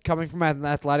that coming from an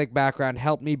athletic background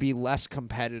helped me be less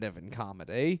competitive in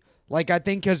comedy. Like, I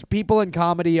think because people in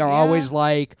comedy are always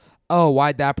like, oh,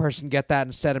 why'd that person get that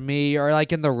instead of me? Or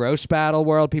like in the roast battle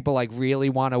world, people like really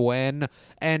want to win.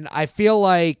 And I feel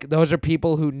like those are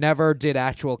people who never did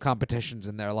actual competitions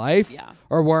in their life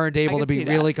or weren't able to can be see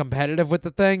really competitive with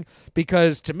the thing.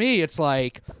 Because to me, it's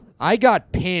like, I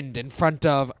got pinned in front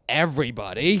of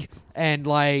everybody and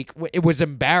like it was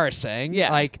embarrassing.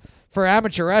 Yeah. Like for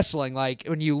amateur wrestling, like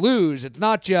when you lose, it's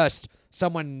not just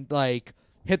someone like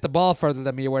hit the ball further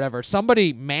than me or whatever.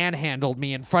 Somebody manhandled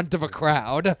me in front of a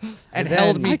crowd and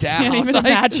held me I down. can't even Like,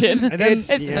 imagine. And then-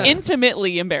 It's yeah.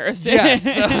 intimately embarrassing.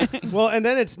 Yes. Well, and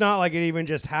then it's not like it even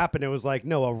just happened. It was like,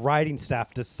 no, a writing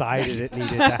staff decided it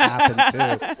needed to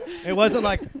happen too. It wasn't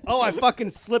like, oh, I fucking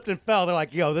slipped and fell. They're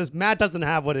like, yo, this Matt doesn't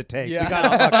have what it takes. Yeah. We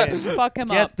gotta fucking Fuck him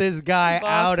get up. this guy Fuck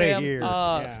out of him here.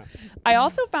 up. Yeah. I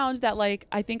also found that like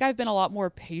I think I've been a lot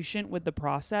more patient with the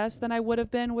process than I would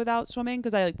have been without swimming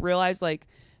because I like realized like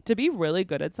to be really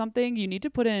good at something you need to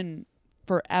put in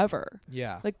forever.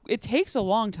 Yeah. Like it takes a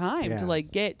long time Yeah. to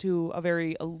like get to a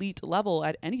very elite level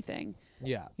at anything,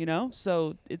 Yeah. you know?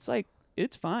 So it's like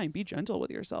it's fine. Be gentle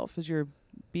with yourself because you're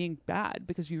being bad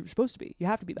because you're supposed to be. You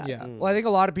have to be bad. Yeah. Well, I think a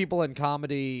lot of people in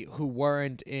comedy who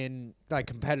weren't in like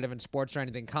competitive in sports or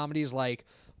anything, comedy is like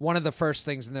one of the first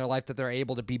things in their life that they're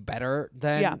able to be better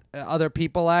than other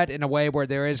people at in a way where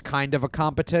there is kind of a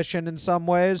competition in some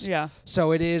ways. Yeah.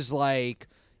 So it is like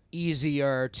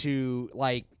easier to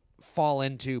like fall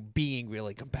into being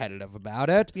really competitive about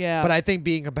it. Yeah. But I think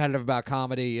being competitive about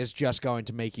comedy is just going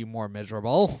to make you more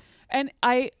miserable. And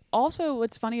I also,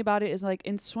 what's funny about it is like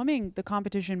in swimming, the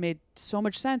competition made so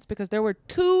much sense because there were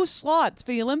 2 slots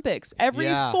for the Olympics every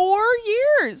 4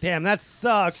 years. Damn, that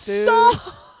sucks, dude. So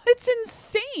it's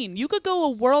insane. You could go a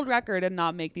world record and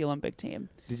not make the Olympic team.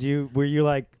 Were you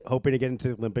like hoping to get into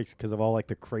the Olympics because of all like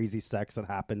the crazy sex that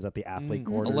happens at the athlete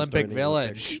quarters? Olympic during the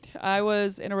Village. Olympics? I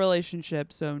was in a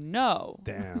relationship, so no.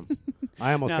 Damn.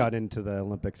 I almost No. got into the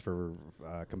Olympics for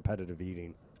competitive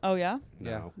eating. Oh, yeah?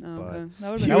 No, No, but okay.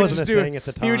 That would that have wasn't just a do- thing at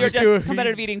the you time. would You're just just do-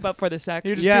 competitive eating, but for the sex.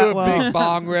 You just Yeah, do a well- big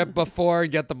bong rip before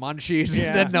and get the munchies, Yeah.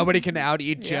 and then nobody can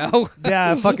out-eat Joe.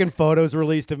 Yeah, fucking photos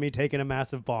released of me taking a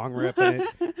massive bong rip, and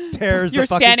it tears. You're the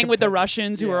fucking standing with the compa-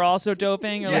 Russians who are also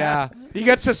doping. You're Yeah. You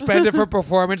get suspended for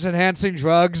performance-enhancing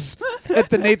drugs. At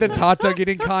the Nathan's Hot Dog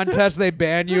Eating Contest, they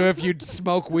ban you if you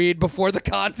smoke weed before the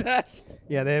contest.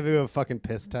 Yeah, they have you do a fucking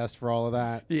piss test for all of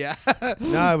that. Yeah.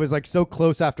 No, it was like so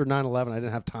close after 9/11, I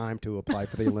didn't have time to apply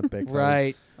for the Olympics. I was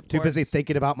Right. too busy course.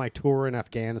 thinking about my tour in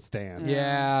Afghanistan.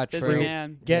 Yeah, Busy true.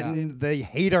 man. Getting they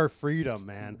hate our freedom,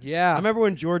 man. Yeah. I remember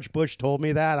when George Bush told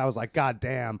me that, I was like, God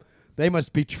damn, they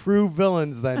must be true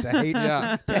villains then to hate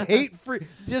to hate free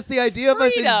just the idea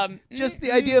Freedom.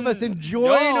 of us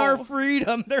enjoying No. our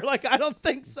freedom. They're like, I don't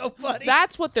think so, buddy.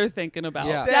 That's what they're thinking about.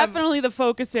 Yeah. Definitely the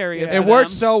focus area. Yeah. for It worked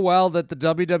them. so well that the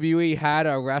WWE had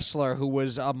a wrestler who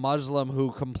was a Muslim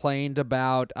who complained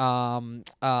about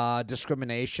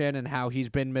discrimination and how he's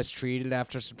been mistreated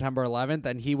after September 11th,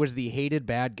 and he was the hated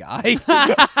bad guy.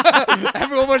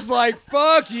 Everyone was like,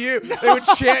 fuck you. They would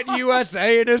chant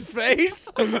USA in his face.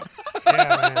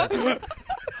 Yeah, man.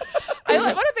 I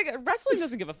want to think wrestling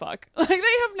doesn't give a fuck. Like they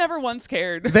have never once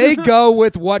cared. They go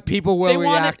with what people will They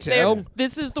want react it. to.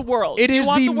 This is the world. It You is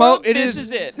want the the world? It This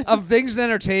is it. of things in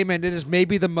entertainment. It is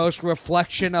maybe the most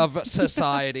reflection of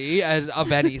society as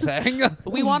of anything.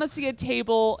 We want to see a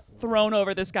table thrown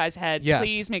over this guy's head. Yes.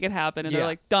 Please make it happen. And Yeah. they're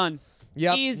like, done.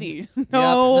 Yep. Easy.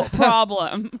 No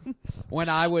problem. when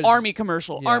I was Army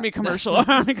commercial, Yeah. Army commercial,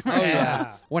 Army commercial. Oh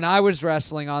yeah. When I was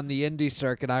wrestling on the indie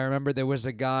circuit, I remember there was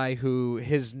a guy who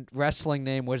his wrestling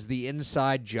name was the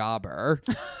Inside Jobber.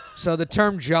 So the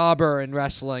term jobber in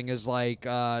wrestling is like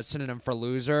synonym for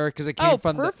loser because it came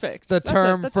from perfect. the That's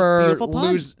term that's for a beautiful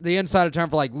pun. the insider term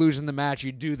for like losing the match.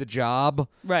 You do the job.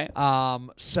 Right.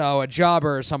 So a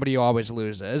jobber is somebody who always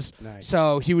loses. Nice.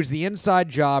 So he was the inside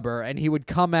jobber, and he would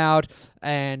come out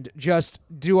and just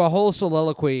do a whole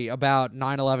soliloquy about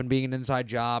 9/11 being an inside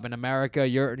job in America.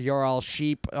 You're all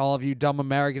sheep, all of you dumb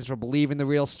Americans for believing the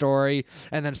real story.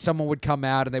 And then someone would come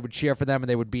out and they would cheer for them and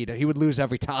they would beat him. He would lose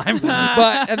every time,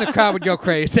 and the crowd would go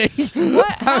crazy.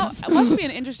 It must be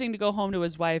interesting to go home to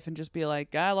his wife and just be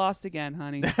like, I lost again,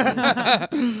 honey.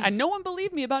 And no one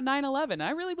believed me about 9/11.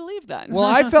 I really believed that. Well,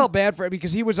 I felt bad for him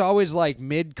because he was always like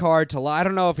mid-card to I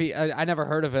don't know if I never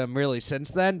heard of him really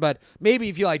since then, but maybe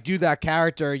if you like do that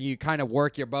character and you kind of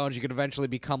work your bones, you could eventually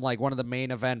become like one of the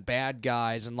main event bad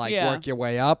guys and like work your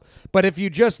way up. But if you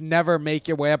just never make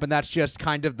your way up and that's just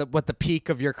kind of what the peak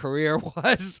of your career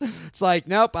was, it's like,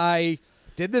 nope, I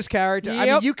did this character.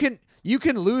 I mean, you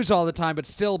can lose all the time, but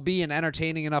still be an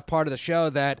entertaining enough part of the show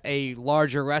that a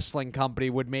larger wrestling company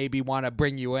would maybe want to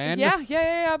bring you in. Yeah,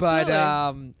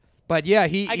 absolutely. But yeah, I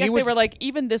guess they were like,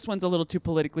 even this one's a little too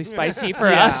politically spicy for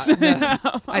Yeah, us. no.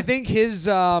 I think his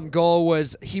goal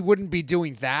was he wouldn't be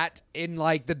doing that in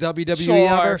like the WWE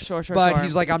ever. Sure. But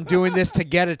he's like, I'm doing this to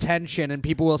get attention, and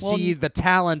people will see the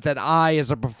talent that I,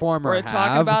 as a performer, We're have.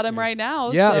 talking about him right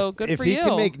now, Yeah. so good for you. If he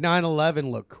can make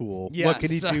 9/11 look cool, what Yes. can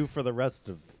he do for the rest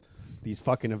of these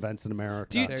fucking events in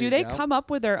America? Do they come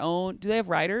up with their own? Do they have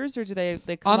writers, or do they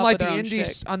come On up like with the their own indie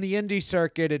shtick? on the indie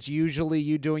circuit, it's usually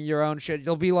you doing your own shit.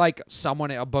 It'll be like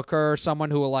a booker or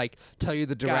someone who will like tell you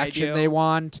the direction you. they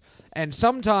want. And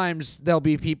sometimes there'll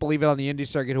be people even on the indie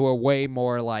circuit who are way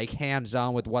more like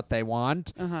hands-on with what they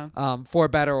want, for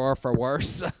better or for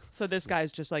worse. So this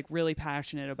guy's just like really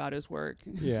passionate about his work.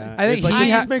 Yeah, I think it's like,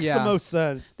 he this has- makes yeah. the most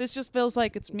sense. This just feels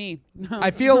like it's me. I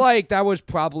feel like that was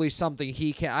probably something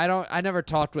he can. I never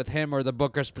talked with him or the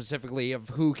booker specifically of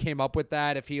who came up with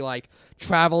that. If he like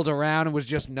traveled around and was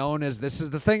just known as this is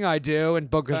the thing I do, and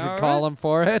bookers would call him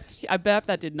for it. I bet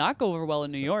that did not go over well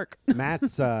in New York.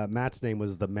 Matt's name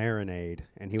was the Marinade,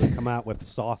 and he would come out with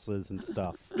sauces and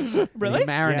stuff. Really? The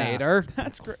Marinator.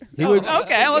 That's great. He would-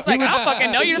 Okay, I was like, I don't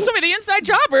fucking know. You just told me the inside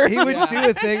jobber. He would do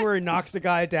a thing where he knocks the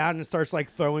guy down and starts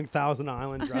like throwing Thousand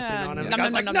Island dressing on him. No, The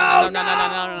guy's like, no. And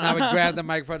I would grab the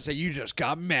microphone and say, "You just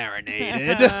got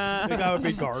marinated." The guy would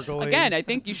be gargling. Again, I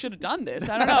think you should have done this.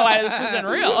 I don't know why this isn't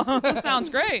real. This sounds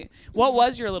great. What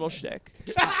was your little shtick?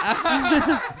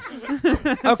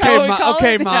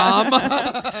 Okay, Mom.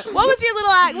 What was your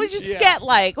little act? What was your sket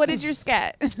like? What is your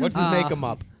sket? What's his make him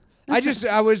up?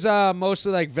 I was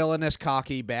mostly like villainous,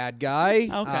 cocky, bad guy.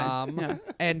 Okay. Yeah.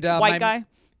 And White guy?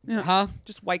 Yeah. Huh?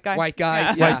 Just white guy? White guy.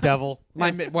 Yeah. Yeah. White Devil.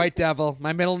 White Devil.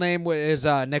 My middle name is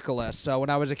Nicholas. So when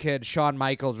I was a kid, Shawn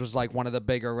Michaels was like one of the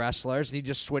bigger wrestlers, and he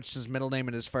just switched his middle name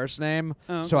and his first name.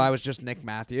 Oh, So okay. I was just Nick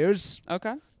Matthews.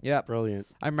 Okay. Yep. Brilliant.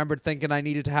 I remember thinking I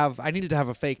needed to have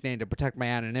a fake name to protect my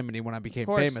anonymity when I became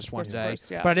famous one day.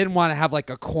 yeah. But I didn't want to have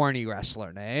like a corny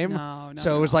wrestler name. No,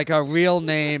 So it was like a real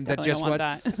name that Definitely just don't was.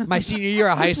 want that. My senior year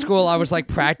of high school, I was like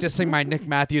practicing my Nick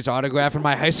Matthews autograph in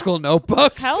my high school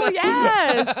notebooks. Hell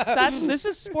yes. This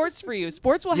is sports for you.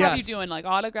 Sports will have you Yes. doing like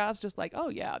autographs, just like, oh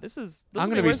yeah, this is. I'm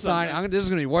gonna gonna be signing. This is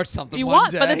gonna be worth something. You one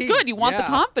want, day. but it's good. You want the Yeah.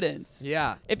 confidence.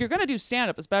 Yeah. If you're gonna do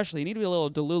stand up, especially, you need to be a little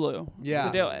delulu to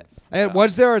do it. And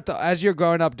was there as you're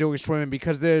growing up doing swimming,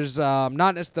 because there's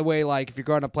not just the way like if you're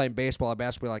growing up playing baseball or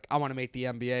basketball, like I want to make the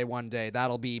NBA one day,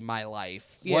 that'll be my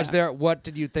life. Yeah. Was there? What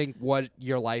did you think what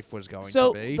your life was going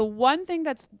So to be? the one thing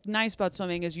that's nice about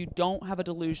swimming is you don't have a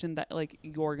delusion that like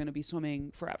you're gonna be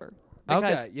swimming forever.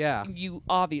 Because Okay, yeah. you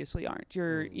obviously aren't.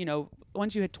 You're,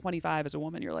 once you hit 25 as a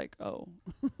woman, you're like, oh,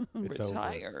 It's over.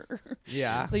 retire.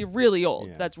 Yeah. Like really old.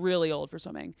 Yeah. that's really old for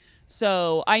swimming.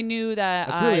 So I knew that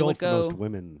That's really I old would for go. most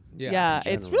women. Yeah,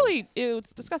 in it's general. really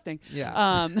it's disgusting.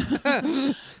 Yeah.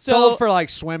 So It's old for like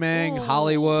swimming, Oh,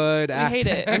 Hollywood, I acting. hate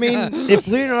it. I mean, if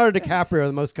Leonardo DiCaprio,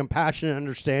 the most compassionate,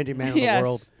 understanding man in Yes. the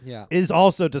world, Yeah. is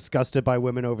also disgusted by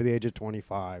women over the age of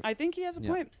 25. I think he has a Yeah.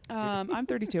 point. I'm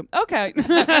 32. Okay.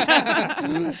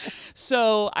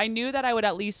 So I knew that I would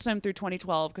at least swim through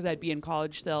 2012 because I'd be in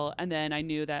college still. And then I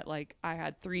knew that like I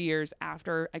had 3 years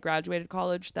after I graduated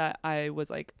college that I was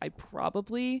like, I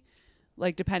probably,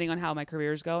 like depending on how my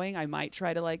career is going, I might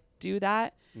try to like do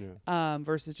that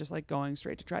versus just like going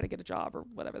straight to try to get a job or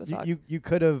whatever the fuck. You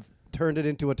could have turned it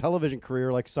into a television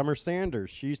career like Summer Sanders.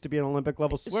 She used to be an Olympic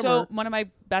level swimmer. So one of my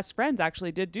best friends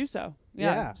actually did do so.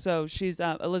 Yeah. So she's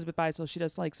Elizabeth Beisel. She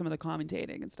does like some of the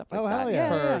commentating and stuff like Oh, that. hell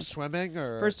yeah. For swimming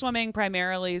or For swimming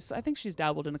primarily. So I think she's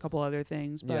dabbled in a couple other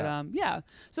things, but Yeah. yeah.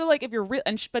 So like if you're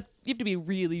but you have to be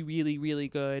really, really, really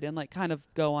good and like kind of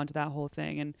go onto that whole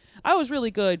thing. And I was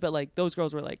really good, but like those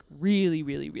girls were like really,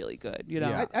 really, really good. You know.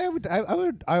 Yeah.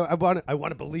 I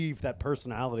want to believe that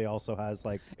personality also has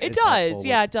like. It is does, helpful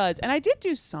yeah, with- it does. And I did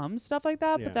do some stuff like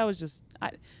that, Yeah. but that was just,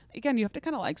 again, you have to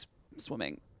kind of like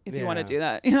swimming if you want to Yeah. do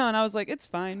that, you know. And I was like, it's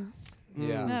fine.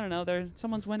 Yeah. I don't know.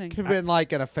 Someone's winning. Could have been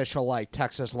like an official like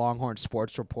Texas Longhorn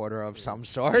sports reporter of some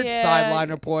sort, Yeah. sideline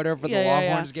reporter for the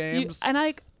Longhorns games. And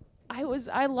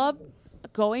I love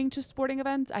going to sporting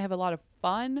events. I have a lot of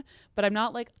fun, but I'm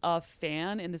not like a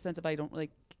fan in the sense of I don't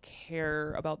like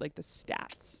care about like the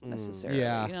stats necessarily.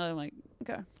 Yeah. You know, I'm like,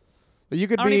 okay. But you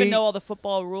could I don't even know all the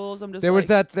football rules. I'm just There like, was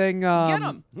that thing. get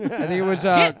 'em. I think it was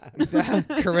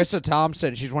Carissa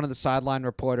Thompson. She's one of the sideline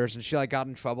reporters, and she like got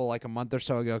in trouble like a month or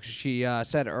so ago because she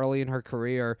said early in her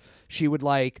career she would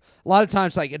like a lot of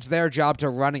times like it's their job to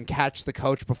run and catch the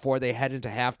coach before they head into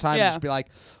halftime. Yeah. And just be like,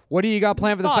 what do you got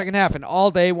planned for the second Thoughts? half? And all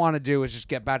they want to do is just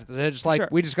get back to the. They're just like, Sure.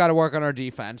 we just got to work on our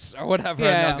defense or whatever.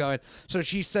 Yeah. And they'll go in. So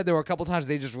she said there were a couple times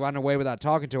they just run away without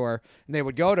talking to her, and they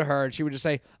would go to her, and she would just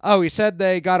say, "Oh, he said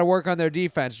they got to work on their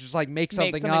defense." Just like make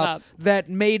something up that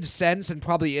made sense and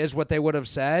probably is what they would have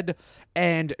said.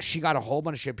 And she got a whole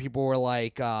bunch of shit. People were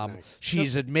like,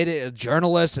 she's a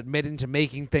journalist admitting to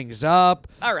making things up.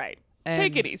 All right.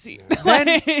 Take And it easy. Then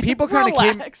Like, people kind of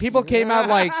came. relax. People came out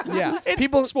like, yeah, It's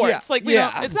people sports. Yeah, Like we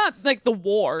yeah, don't, it's not like the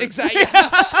war. exactly.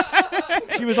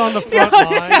 She was on the front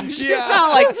line. It's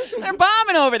not like they're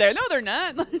bombing over there. No, they're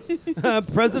not.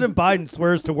 President Biden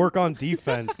swears to work on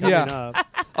defense coming Yeah. up.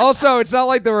 Also, it's not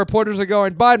like the reporters are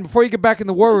going, Biden, before you get back in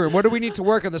the war room, what do we need to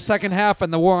work on the second half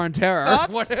and the war on terror?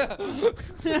 Thoughts?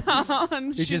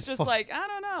 And He she's just just like, I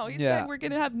don't know. He's Yeah. saying we're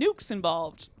going to have nukes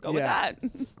involved. Go with Yeah.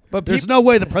 that. But There's no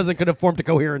way the president could have formed a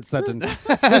coherent sentence.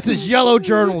 This is yellow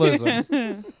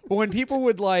journalism. But when people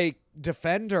would like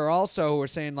defend her also were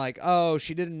saying like, oh,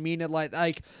 she didn't mean it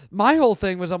like my whole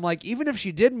thing was I'm like, even if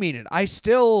she did mean it, I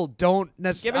still don't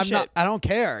necessarily I don't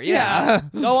care. Yeah.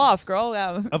 Go off, girl.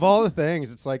 Yeah. Of all the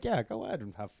things, it's like, yeah, go ahead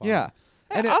and have fun. Yeah.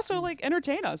 And it- also, like,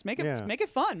 entertain us. Make it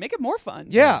fun. Make it more fun.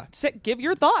 Yeah. Give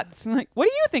your thoughts. Like, what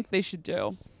do you think they should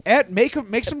do? Make some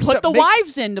Put stuff, the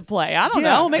wives into play. I don't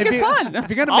know. Make it fun. If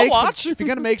you're gonna I'll make watch. if you're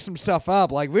gonna make some stuff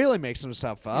up, like really make some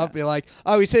stuff up. You're like,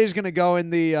 oh, he said he's gonna go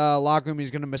in the locker room. He's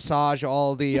gonna massage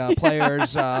all the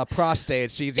players'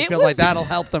 prostates. So you feel like that'll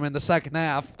help them in the second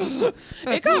half.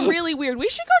 It got really weird. We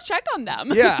should go check on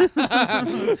them.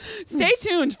 Yeah. Stay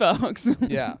tuned, folks.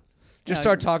 Yeah. Just Yeah.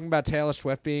 start talking about Taylor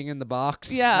Swift being in the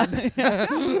box. Yeah.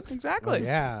 Exactly. Oh,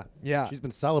 yeah. Yeah. She's been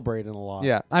celebrating a lot.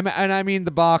 Yeah. I mean the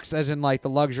box as in like the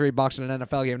luxury box in an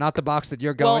NFL game, not the box that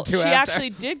you're going Well, to she after. actually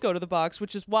did go to the box,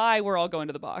 which is why we're all going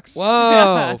to the box. Whoa.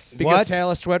 Yes. Because What?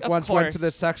 Taylor Swift Of once went to course.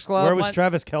 the sex club. Where was What?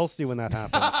 Travis Kelce when that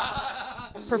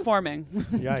happened? Performing.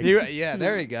 Yikes. Yeah,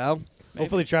 there you go.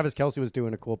 Hopefully Travis Kelce was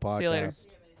doing a cool podcast. See you later.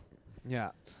 Yeah.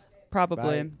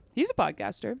 Probably. Bye. He's a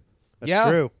podcaster. That's Yeah.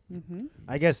 true. Mm-hmm.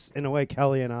 I guess in a way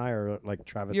Kelly and I are like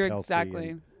Travis You're Kelce exactly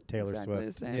and Taylor exactly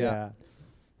the Swift. same. Yeah.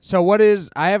 So I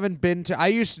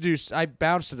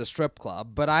bounced at a strip club,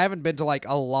 but I haven't been to like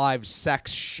a live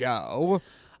sex show.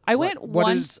 I went what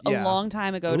once is- a yeah. long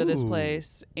time ago to this Ooh.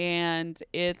 place, and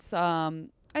it's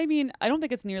I mean, I don't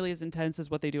think it's nearly as intense as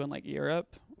what they do in like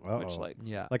Europe, which Uh-oh. like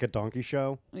Yeah. Like a donkey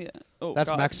show. yeah. Oh, That's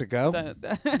God. Mexico.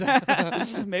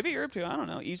 Maybe Europe too. I don't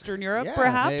know. Eastern Europe, Yeah,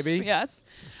 perhaps. maybe. Yes.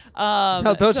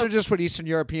 No, those so are just what Eastern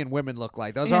European women look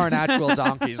like. Those aren't actual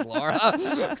donkeys, Laura.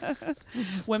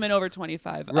 women over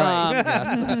 25. Right.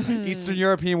 Yes. Eastern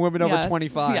European women over Yes,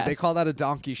 25. They yes. call that a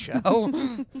donkey show.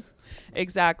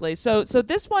 Exactly. So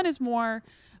this one is more,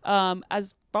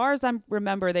 as far as I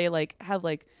remember, they like have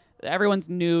like everyone's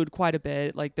nude quite a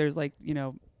bit. Like there's like, you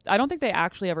know, I don't think they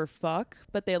actually ever fuck,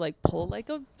 but they like pull like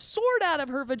a sword out of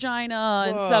her vagina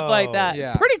and stuff like Whoa. that.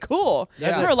 Yeah. Pretty cool. Yeah.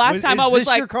 I remember last time I Is was this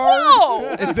like, your card?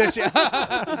 whoa.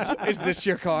 Is this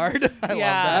your card? I love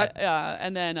Yeah, that. yeah,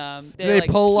 and then they like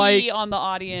pull, pee like- on the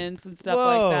audience and stuff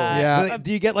Whoa. like that. Yeah.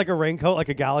 Do you get like a raincoat, like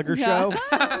a Gallagher Yeah. show?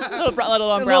 little A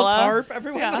umbrella. little tarp.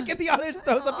 Everyone Yeah. like in the audience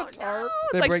throws up a tarp.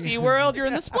 It's They like bring- SeaWorld. You're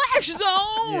in the splash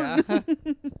zone.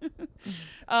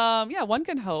 Yeah. One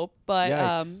can hope, but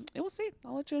Yikes. we'll see.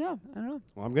 I'll let you know. I don't know.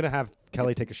 Well, I'm gonna have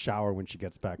Kelly take a shower when she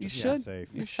gets back. You Just to should. be safe.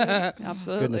 You should.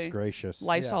 Absolutely. Goodness gracious.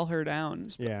 Lysol her down.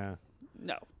 Just- Yeah.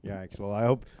 No. Yikes. Well, I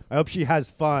hope she has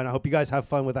fun. I hope you guys have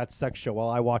fun with that sex show while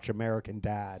I watch American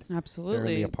Dad. Absolutely. There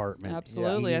in the apartment.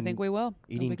 Absolutely. Yeah. I think we will.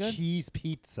 It'll Eating be good. cheese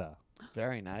pizza.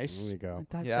 Very nice. There you go.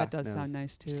 That does sound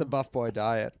nice too. It's the buff boy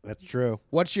diet. That's true.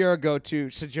 What's your go-to,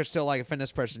 since you're still like a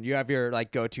fitness person, you have your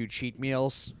like go-to cheat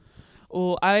meals?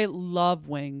 Oh, I love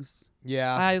wings.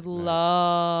 Yeah. I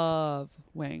love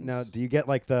wings. Now, do you get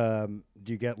like the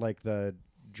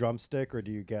drumstick or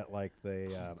do you get like the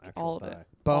actual All of thigh? it.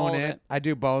 Bone All of it. it. I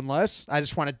do boneless. I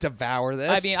just want to devour this.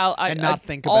 I mean, and not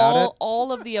think about it.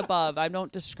 All of the above. I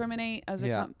don't discriminate as it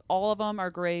comes. All of them are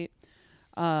great.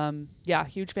 Yeah,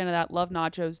 huge fan of that. Love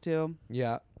nachos too.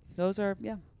 Yeah. Those are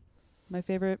my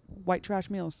favorite white trash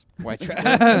meals. White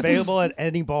trash. Available at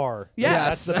any bar. Yeah,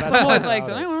 That's the so best I'm always part like,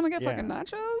 about do it. I want to get Yeah. fucking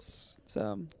nachos?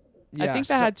 So I Yeah, think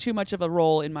so- that had too much of a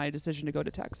role in my decision to go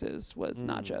to Texas was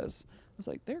nachos. I was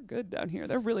like, they're good down here.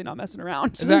 They're really not messing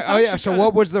around. Is that, oh yeah. So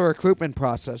what was the recruitment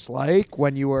process like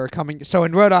when you were coming? So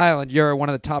in Rhode Island, you're one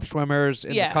of the top swimmers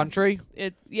in the country.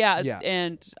 Yeah.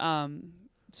 And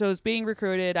so I was being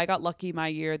recruited. I got lucky my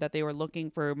year that they were looking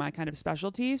for my kind of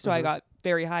specialty. So I got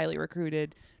very highly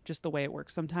recruited, just the way it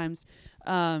works sometimes.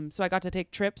 So I got to take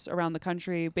trips around the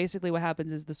country. Basically what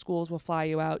happens is the schools will fly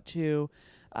you out to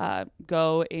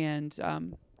go and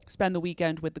spend the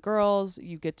weekend with the girls.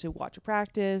 You get to watch a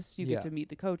practice. You get to meet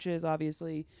the coaches,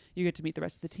 obviously. You get to meet the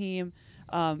rest of the team.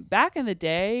 Back in the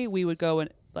day, we would go and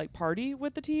like party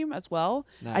with the team as well.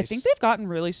 I Nice. think they've gotten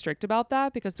really strict about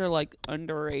that because they're like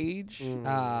underage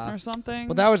or something.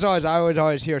 Well, that was always, I would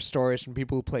always hear stories from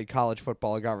people who played college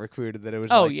football and got recruited that it was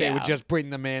Oh, like they yeah. would just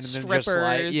bring them in and strippers.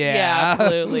 then just like,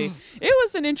 Absolutely. It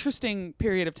was an interesting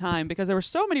period of time because there were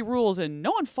so many rules and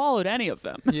no one followed any of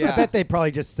them. Yeah. I bet they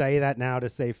probably just say that now to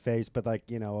save face, but like,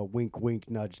 a wink, wink,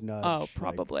 nudge, nudge. Oh, like-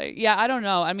 probably. Yeah, I don't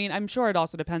know. I mean, I'm sure it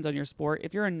also depends on your sport.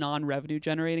 If you're a non-revenue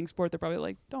generating sport, they're probably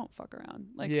like, don't fuck around.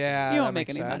 Like, Yeah, you that don't make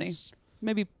makes any money. sense.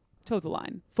 Maybe toe the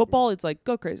line. Football, it's like,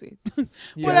 go crazy. Yeah.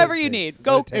 Whatever you Good need. takes,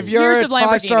 Go. good takes. If you're here's a some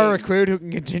Lamborghini. 5-star recruit who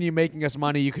can continue making us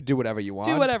money, you could do whatever you want.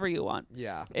 Do whatever you want.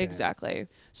 Yeah. Exactly.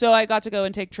 So I got to go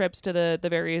and take trips to the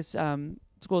various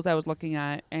schools I was looking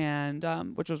at, and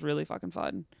which was really fucking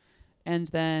fun. And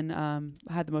then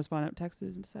I had the most fun out in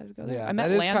Texas and decided to go there. Yeah, I met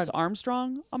that is Lance kind-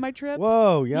 Armstrong on my trip.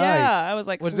 Whoa, yikes. Yeah, I was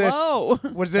like, Was this- whoa.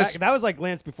 Was this? That was like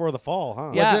Lance before the fall,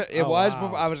 huh? Yeah. Was it? It Oh, was.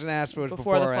 wow. I was gonna ask if it was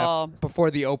Before the or fall.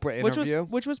 before the Oprah interview.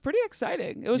 which was pretty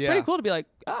exciting. It was Yeah. pretty cool to be like,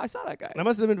 oh, I saw that guy. That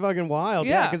must have been fucking wild.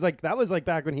 Yeah. Because like that was like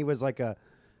back when he was like a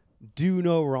do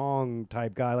no wrong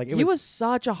type guy. Like He was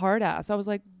such a hard ass. I was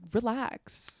like,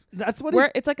 relax. That's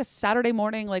what It's like a Saturday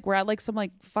morning, like we're at like some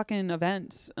like fucking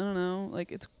event. I don't know.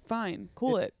 Like it's fine.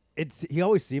 Cool it. he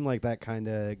always seemed like that kind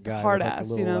of guy. Hard with, like, ass,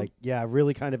 a little, you know? like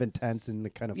really kind of intense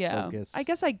and kind of Yeah. focused. I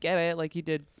guess I get it. Like he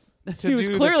did. To He was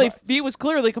do the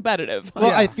clearly competitive. Well,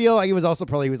 Yeah. I feel like he was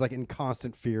like in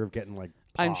constant fear of getting like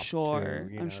I'm popped, sure.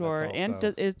 too, I'm that's sure. And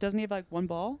also- doesn't he have like one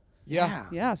ball? Yeah.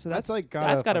 Yeah. So That's, that's like, gotta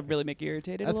that's got to fucking- really make you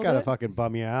irritated. that's a gotta little bit. fucking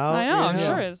bum you out. I know. I'm you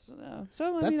sure it's. So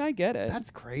I mean, That's- I get it.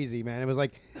 That's crazy, man. It was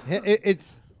like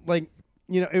it's like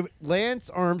Lance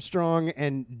Armstrong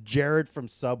and Jared from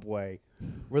Subway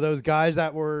were those guys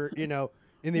that were in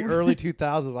the early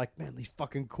 2000s. Like, man, these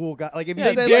fucking cool guys. Like if you Yeah,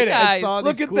 say they like did I it. saw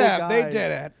Look these at cool them. They guys.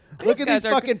 did it. Look These at guys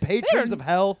these are fucking patrons they're of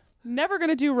health. Never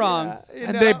gonna do wrong.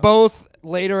 And they both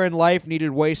later in life needed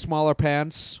way smaller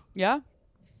pants Yeah.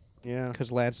 Yeah.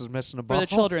 because Lance is missing a ball. For the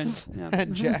children. Yeah.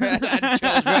 and Jared and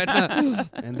children.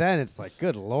 And then it's like,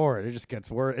 good lord, it just gets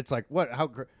worse. It's like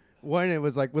when it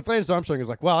was like with Lance Armstrong, it's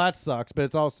like, well, that sucks, but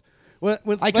it's also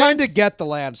with I kind Lance- of get the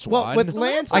Lance Well, one. with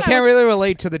Lance, I one, can't really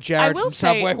relate to the Jared will from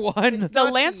say- Subway one. The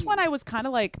Lance one, I was kind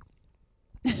of like,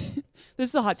 this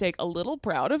is a hot take, a little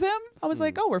proud of him. I was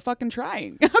like, oh, we're fucking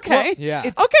trying. Okay. Yeah.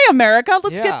 Okay, America,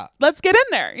 let's Yeah. get in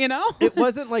there, you know? it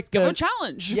wasn't like Give him a the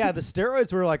challenge. yeah, the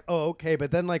steroids were like, oh, okay,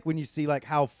 but then like when you see like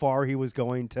how far he was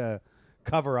going to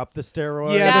cover up the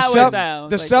steroids, Yeah, That the was, stuff, I was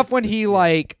the like, stuff this- when he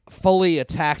like fully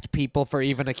attacked people for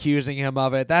even accusing him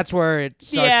of it. That's where it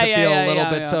starts Yeah, to yeah, feel yeah, a little yeah,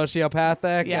 bit yeah.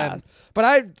 sociopathic. Yeah. But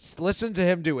I've listened to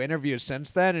him do interviews since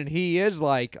then, and he is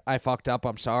like, "I fucked up.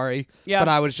 I'm sorry, Yeah. but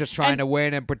I was just trying And- to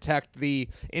win and protect the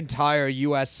entire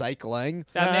U.S. cycling."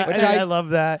 That makes I, sense. I love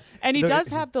that. And he The- does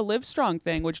have the Live Strong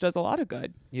thing, which does a lot of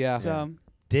good. Yeah. So,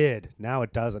 did now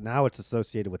it doesn't. Now it's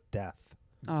associated with death.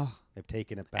 oh, They've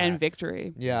taken it back. and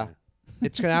victory. Yeah.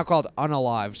 It's now called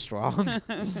Unalive Strong.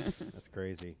 That's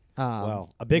crazy. Um, Well,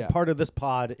 a big yeah. part of this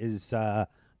pod is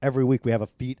every week we have a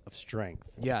feat of strength.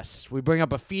 Yes, we bring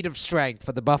up a feat of strength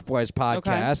for the Buff Boys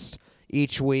podcast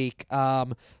each week.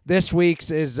 This week's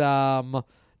is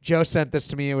Joe sent this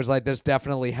to me. It was like, this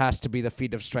definitely has to be the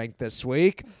feat of strength this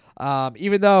week.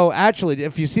 Even though, actually,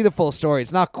 if you see the full story,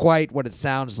 it's not quite what it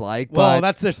sounds like. Well, but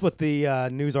that's just what the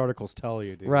news articles tell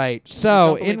you, dude. right. Don't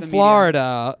So, believe in the media.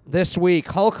 Florida this week,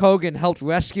 Hulk Hogan helped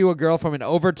rescue a girl from an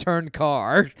overturned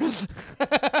car.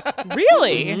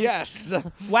 Really? Yes.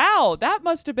 Wow, that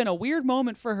must have been a weird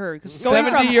moment for her. 'Cause going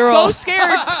from 70-year-old so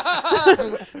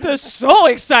scared to so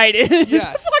excited.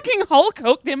 Yes. Fucking Hulk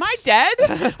Hogan. Am I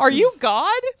dead? Are you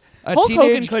God? A Hulk Hogan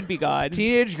teenage- could be God.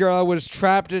 Teenage girl was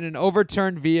trapped in an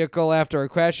overturned vehicle after a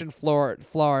crash in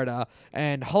Florida,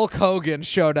 and Hulk Hogan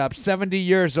showed up, 70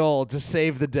 years old, to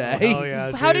save the day. Oh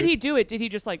yeah. How did dude. he do it? Did he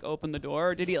just like open the door,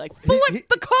 or did he like flip he-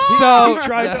 the car? So- He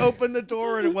tried to open the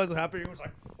door and it wasn't happening. He was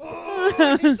like,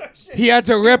 oh, He had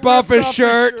to rip off his off his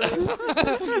shirt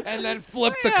shirt. and then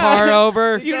flip the Yeah. car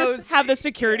over. You goes- just have the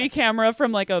security camera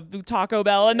from like a Taco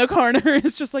Bell in the corner.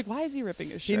 It's just like, why is he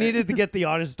ripping his shirt? He needed to get the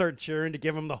audience to start cheering to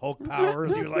give him the Hulk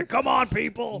powers. He was like, "Come on,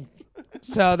 people!"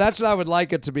 So that's what I would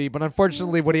like it to be, but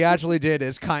unfortunately, what he actually did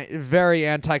is very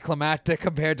anticlimactic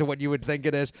compared to what you would think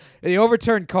it is. The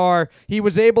overturned car, he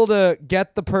was able to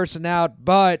get the person out,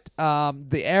 but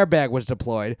the airbag was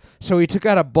deployed. So he took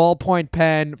out a ballpoint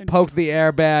pen, poked the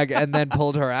airbag, and then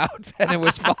pulled her out, and it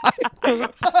was fine.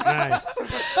 Nice.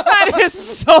 That is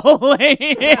so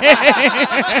lame.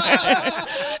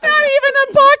 Not even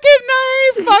a pocket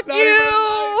knife. Fuck Not even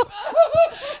you.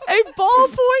 A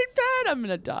ballpoint pen. I'm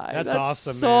gonna die. That's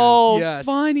awesome, so man. Yes.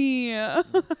 funny.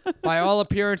 By all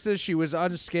appearances, she was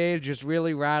unscathed, just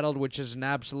really rattled, which is an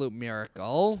absolute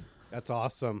miracle. That's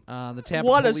awesome. The Tampa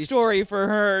What a police story for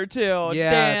her too.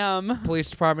 Yeah. Damn. Police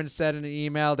department said in an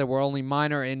email there were only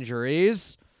minor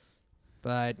injuries,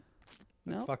 but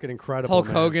That's No. fucking incredible. Hulk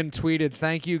man. Hogan tweeted,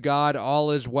 "Thank you, God,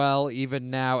 all is well, even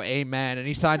now, amen." And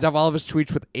he signs off all of his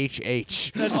tweets with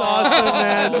HH. That's awesome,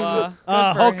 man. Good for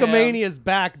him. Hulkamania's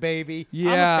back, baby.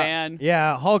 Yeah. I'm a fan.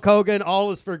 Yeah, Hulk Hogan,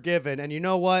 all is forgiven. And you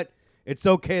know what? It's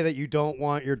okay that you don't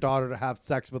want your daughter to have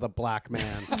sex with a black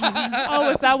man.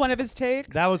 Oh, was that one of his takes?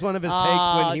 That was one of his takes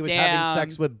Oh, when he was damn. having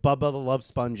sex with Bubba the Love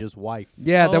Sponge's wife.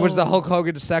 Yeah, there was the Oh. Hulk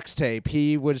Hogan sex tape.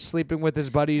 He was sleeping with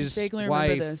his buddy's Vaguely remember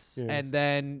wife, this. Yeah. and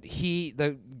then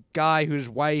the guy whose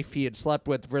wife he had slept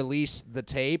with, released the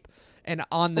tape, and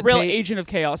on the Real tape, Agent of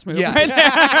Chaos move Yes. right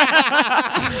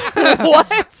there.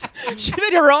 What? She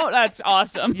did her own. That's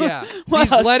awesome. yeah, What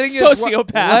he's a letting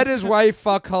sociopath. let his wife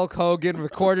fuck Hulk Hogan,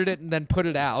 recorded it, and then put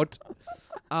it out.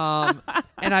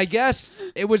 And I guess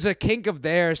it was a kink of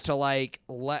theirs to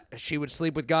she would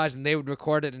sleep with guys and they would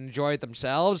record it and enjoy it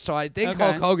themselves. So I think Okay.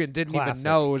 Hulk Hogan didn't even Classic.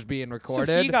 know it was being So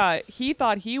recorded. he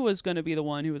thought he was going to be the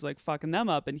one who was like fucking them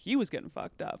up, and he was getting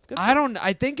fucked up. Good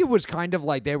I think it was kind of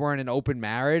like they were in an open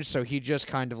marriage, so he just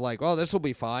kind of like, oh, this will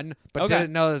be fun, but Okay.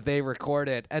 didn't know that they record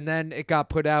it. And then it got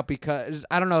put out because,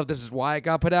 I don't know if this is why it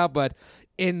got put out, but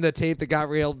in the tape that got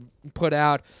put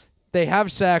out, they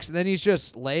have sex, and then he's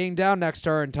just laying down next to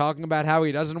her and talking about how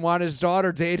he doesn't want his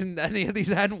daughter dating any of these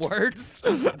N-words.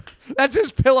 That's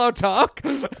his pillow talk.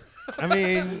 I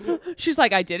mean, She's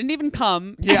like, I didn't even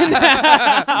come.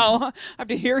 Yeah. Now I have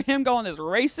to hear him go on this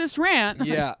racist rant.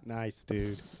 Yeah. nice,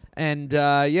 dude. And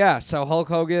so Hulk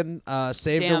Hogan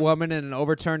saved a Damn. woman in an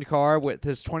overturned car with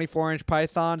his 24-inch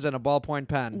pythons and a ballpoint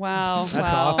pen. Wow. That's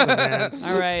wow. awesome, man.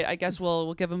 All right. I guess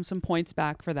we'll give him some points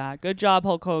back for that. Good job,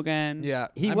 Hulk Hogan. Yeah,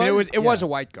 He I mean, was- it was yeah. a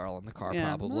white girl in the car, Yeah.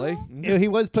 probably. Well, He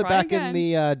was put Try back in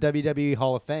the WWE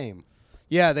Hall of Fame.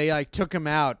 Yeah, they took him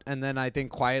out and then I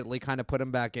think quietly kind of put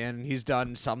him back in. He's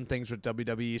done some things with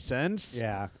WWE since.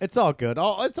 Yeah, it's all good.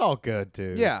 It's all good,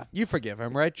 dude. Yeah, you forgive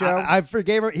him, right, Joe? I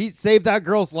forgave her. He saved that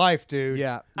girl's life, dude.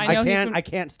 yeah. I know he's can't. been- I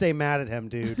can't stay mad at him,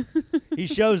 dude. He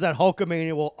shows that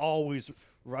Hulkamania will always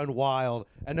run wild,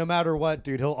 and no matter what,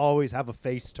 dude, he'll always have a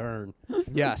face turn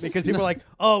Yes. because people are like,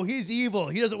 "Oh, he's evil.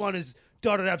 He doesn't want his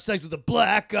daughter to have sex with a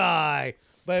black guy."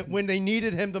 But when they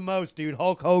needed him the most, dude,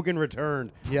 Hulk Hogan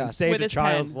returned and Yes. saved With a his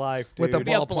child's pen. life, dude. With a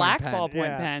Be a ballpoint black pen. ballpoint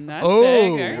Yeah. pen. That's Oh,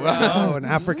 big. There you wow. Oh, an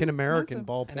African American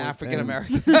ballpoint. An African pen.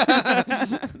 American.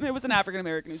 go. It was an African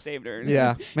American who saved her.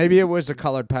 Yeah, maybe it was a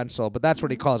colored pencil, but that's what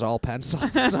he calls all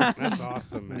pencils. That's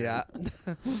awesome, man. yeah.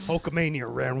 Hulkamania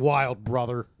ran wild,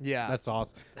 brother. Yeah. That's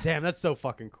awesome. Damn, that's so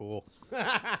fucking cool.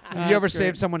 Have you ever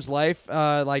saved someone's life,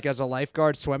 like as a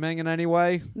lifeguard swimming in any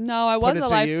way? No, I was Put a it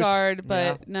to use? lifeguard,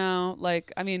 but Yeah. no,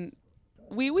 like I mean,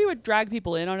 we would drag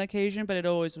people in on occasion, but it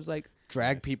always was like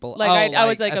Drag people. I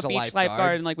was like as a beach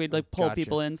lifeguard, and like we'd like pull Gotcha.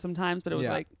 people in sometimes, but it was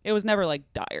Yeah. like it was never like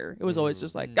dire. It was always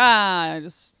just like I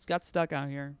just got stuck out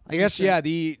here. I guess, yeah,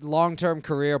 the long-term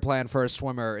career plan for a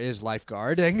swimmer is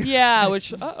lifeguarding. Yeah,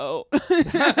 which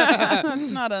that's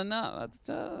not enough.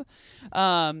 That's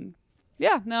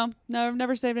Yeah, no, I've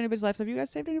never saved anybody's lives. Have you guys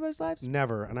saved anybody's lives?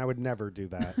 Never, and I would never do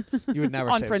that. You would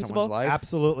never On save principle. someone's life.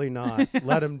 Absolutely not.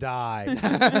 Let them die.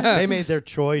 They made their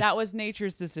choice. That was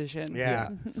nature's decision. Yeah.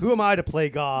 Who am I to play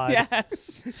God?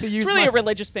 Yes. To use It's really my- a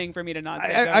religious thing for me to not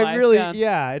save their I life. really,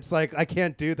 yeah. It's like I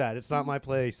can't do that. It's not my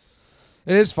place.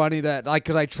 It is funny that, like,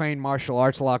 because I trained martial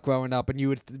arts a lot growing up, and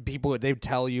they would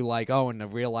tell you, like, oh, in a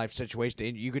real life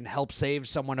situation, you can help save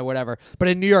someone or whatever. But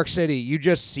in New York City, you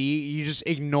just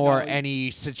ignore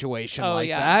any situation like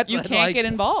that. You can't get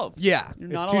involved. Yeah, You're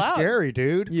It's not too allowed. scary,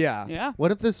 dude. yeah, Yeah. What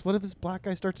if this black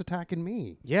guy starts attacking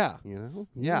me? yeah. You know?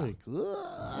 Yeah. Like,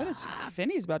 ugh. What is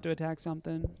Finney's about to attack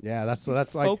something? Yeah, that's He's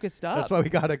like focused up. That's why we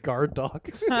got a guard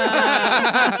dog.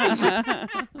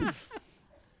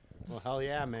 Well, hell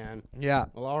yeah, man. Yeah.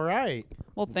 Well, all right.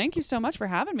 Well, thank you so much for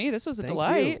having me. This was a Thank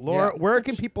delight. you. Laura, Yeah. where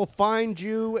can people find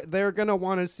you? They're going to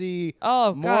want to see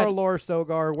Oh, more God. Laura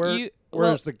Sogar.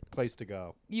 Where's the place to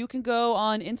go? You can go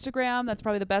on Instagram. That's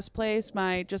probably the best place.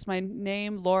 My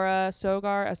name, Laura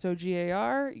Sogar,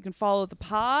 Sogar. You can follow the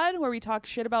pod where we talk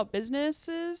shit about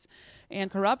businesses and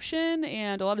corruption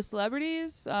and a lot of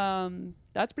celebrities.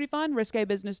 That's pretty fun. Risqué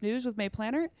Business News with May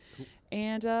Planner.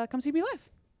 And come see me live.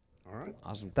 All right.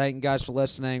 Awesome. Thank you guys for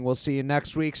listening. We'll see you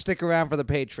next week. Stick around for the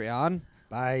Patreon.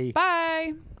 Bye.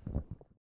 Bye.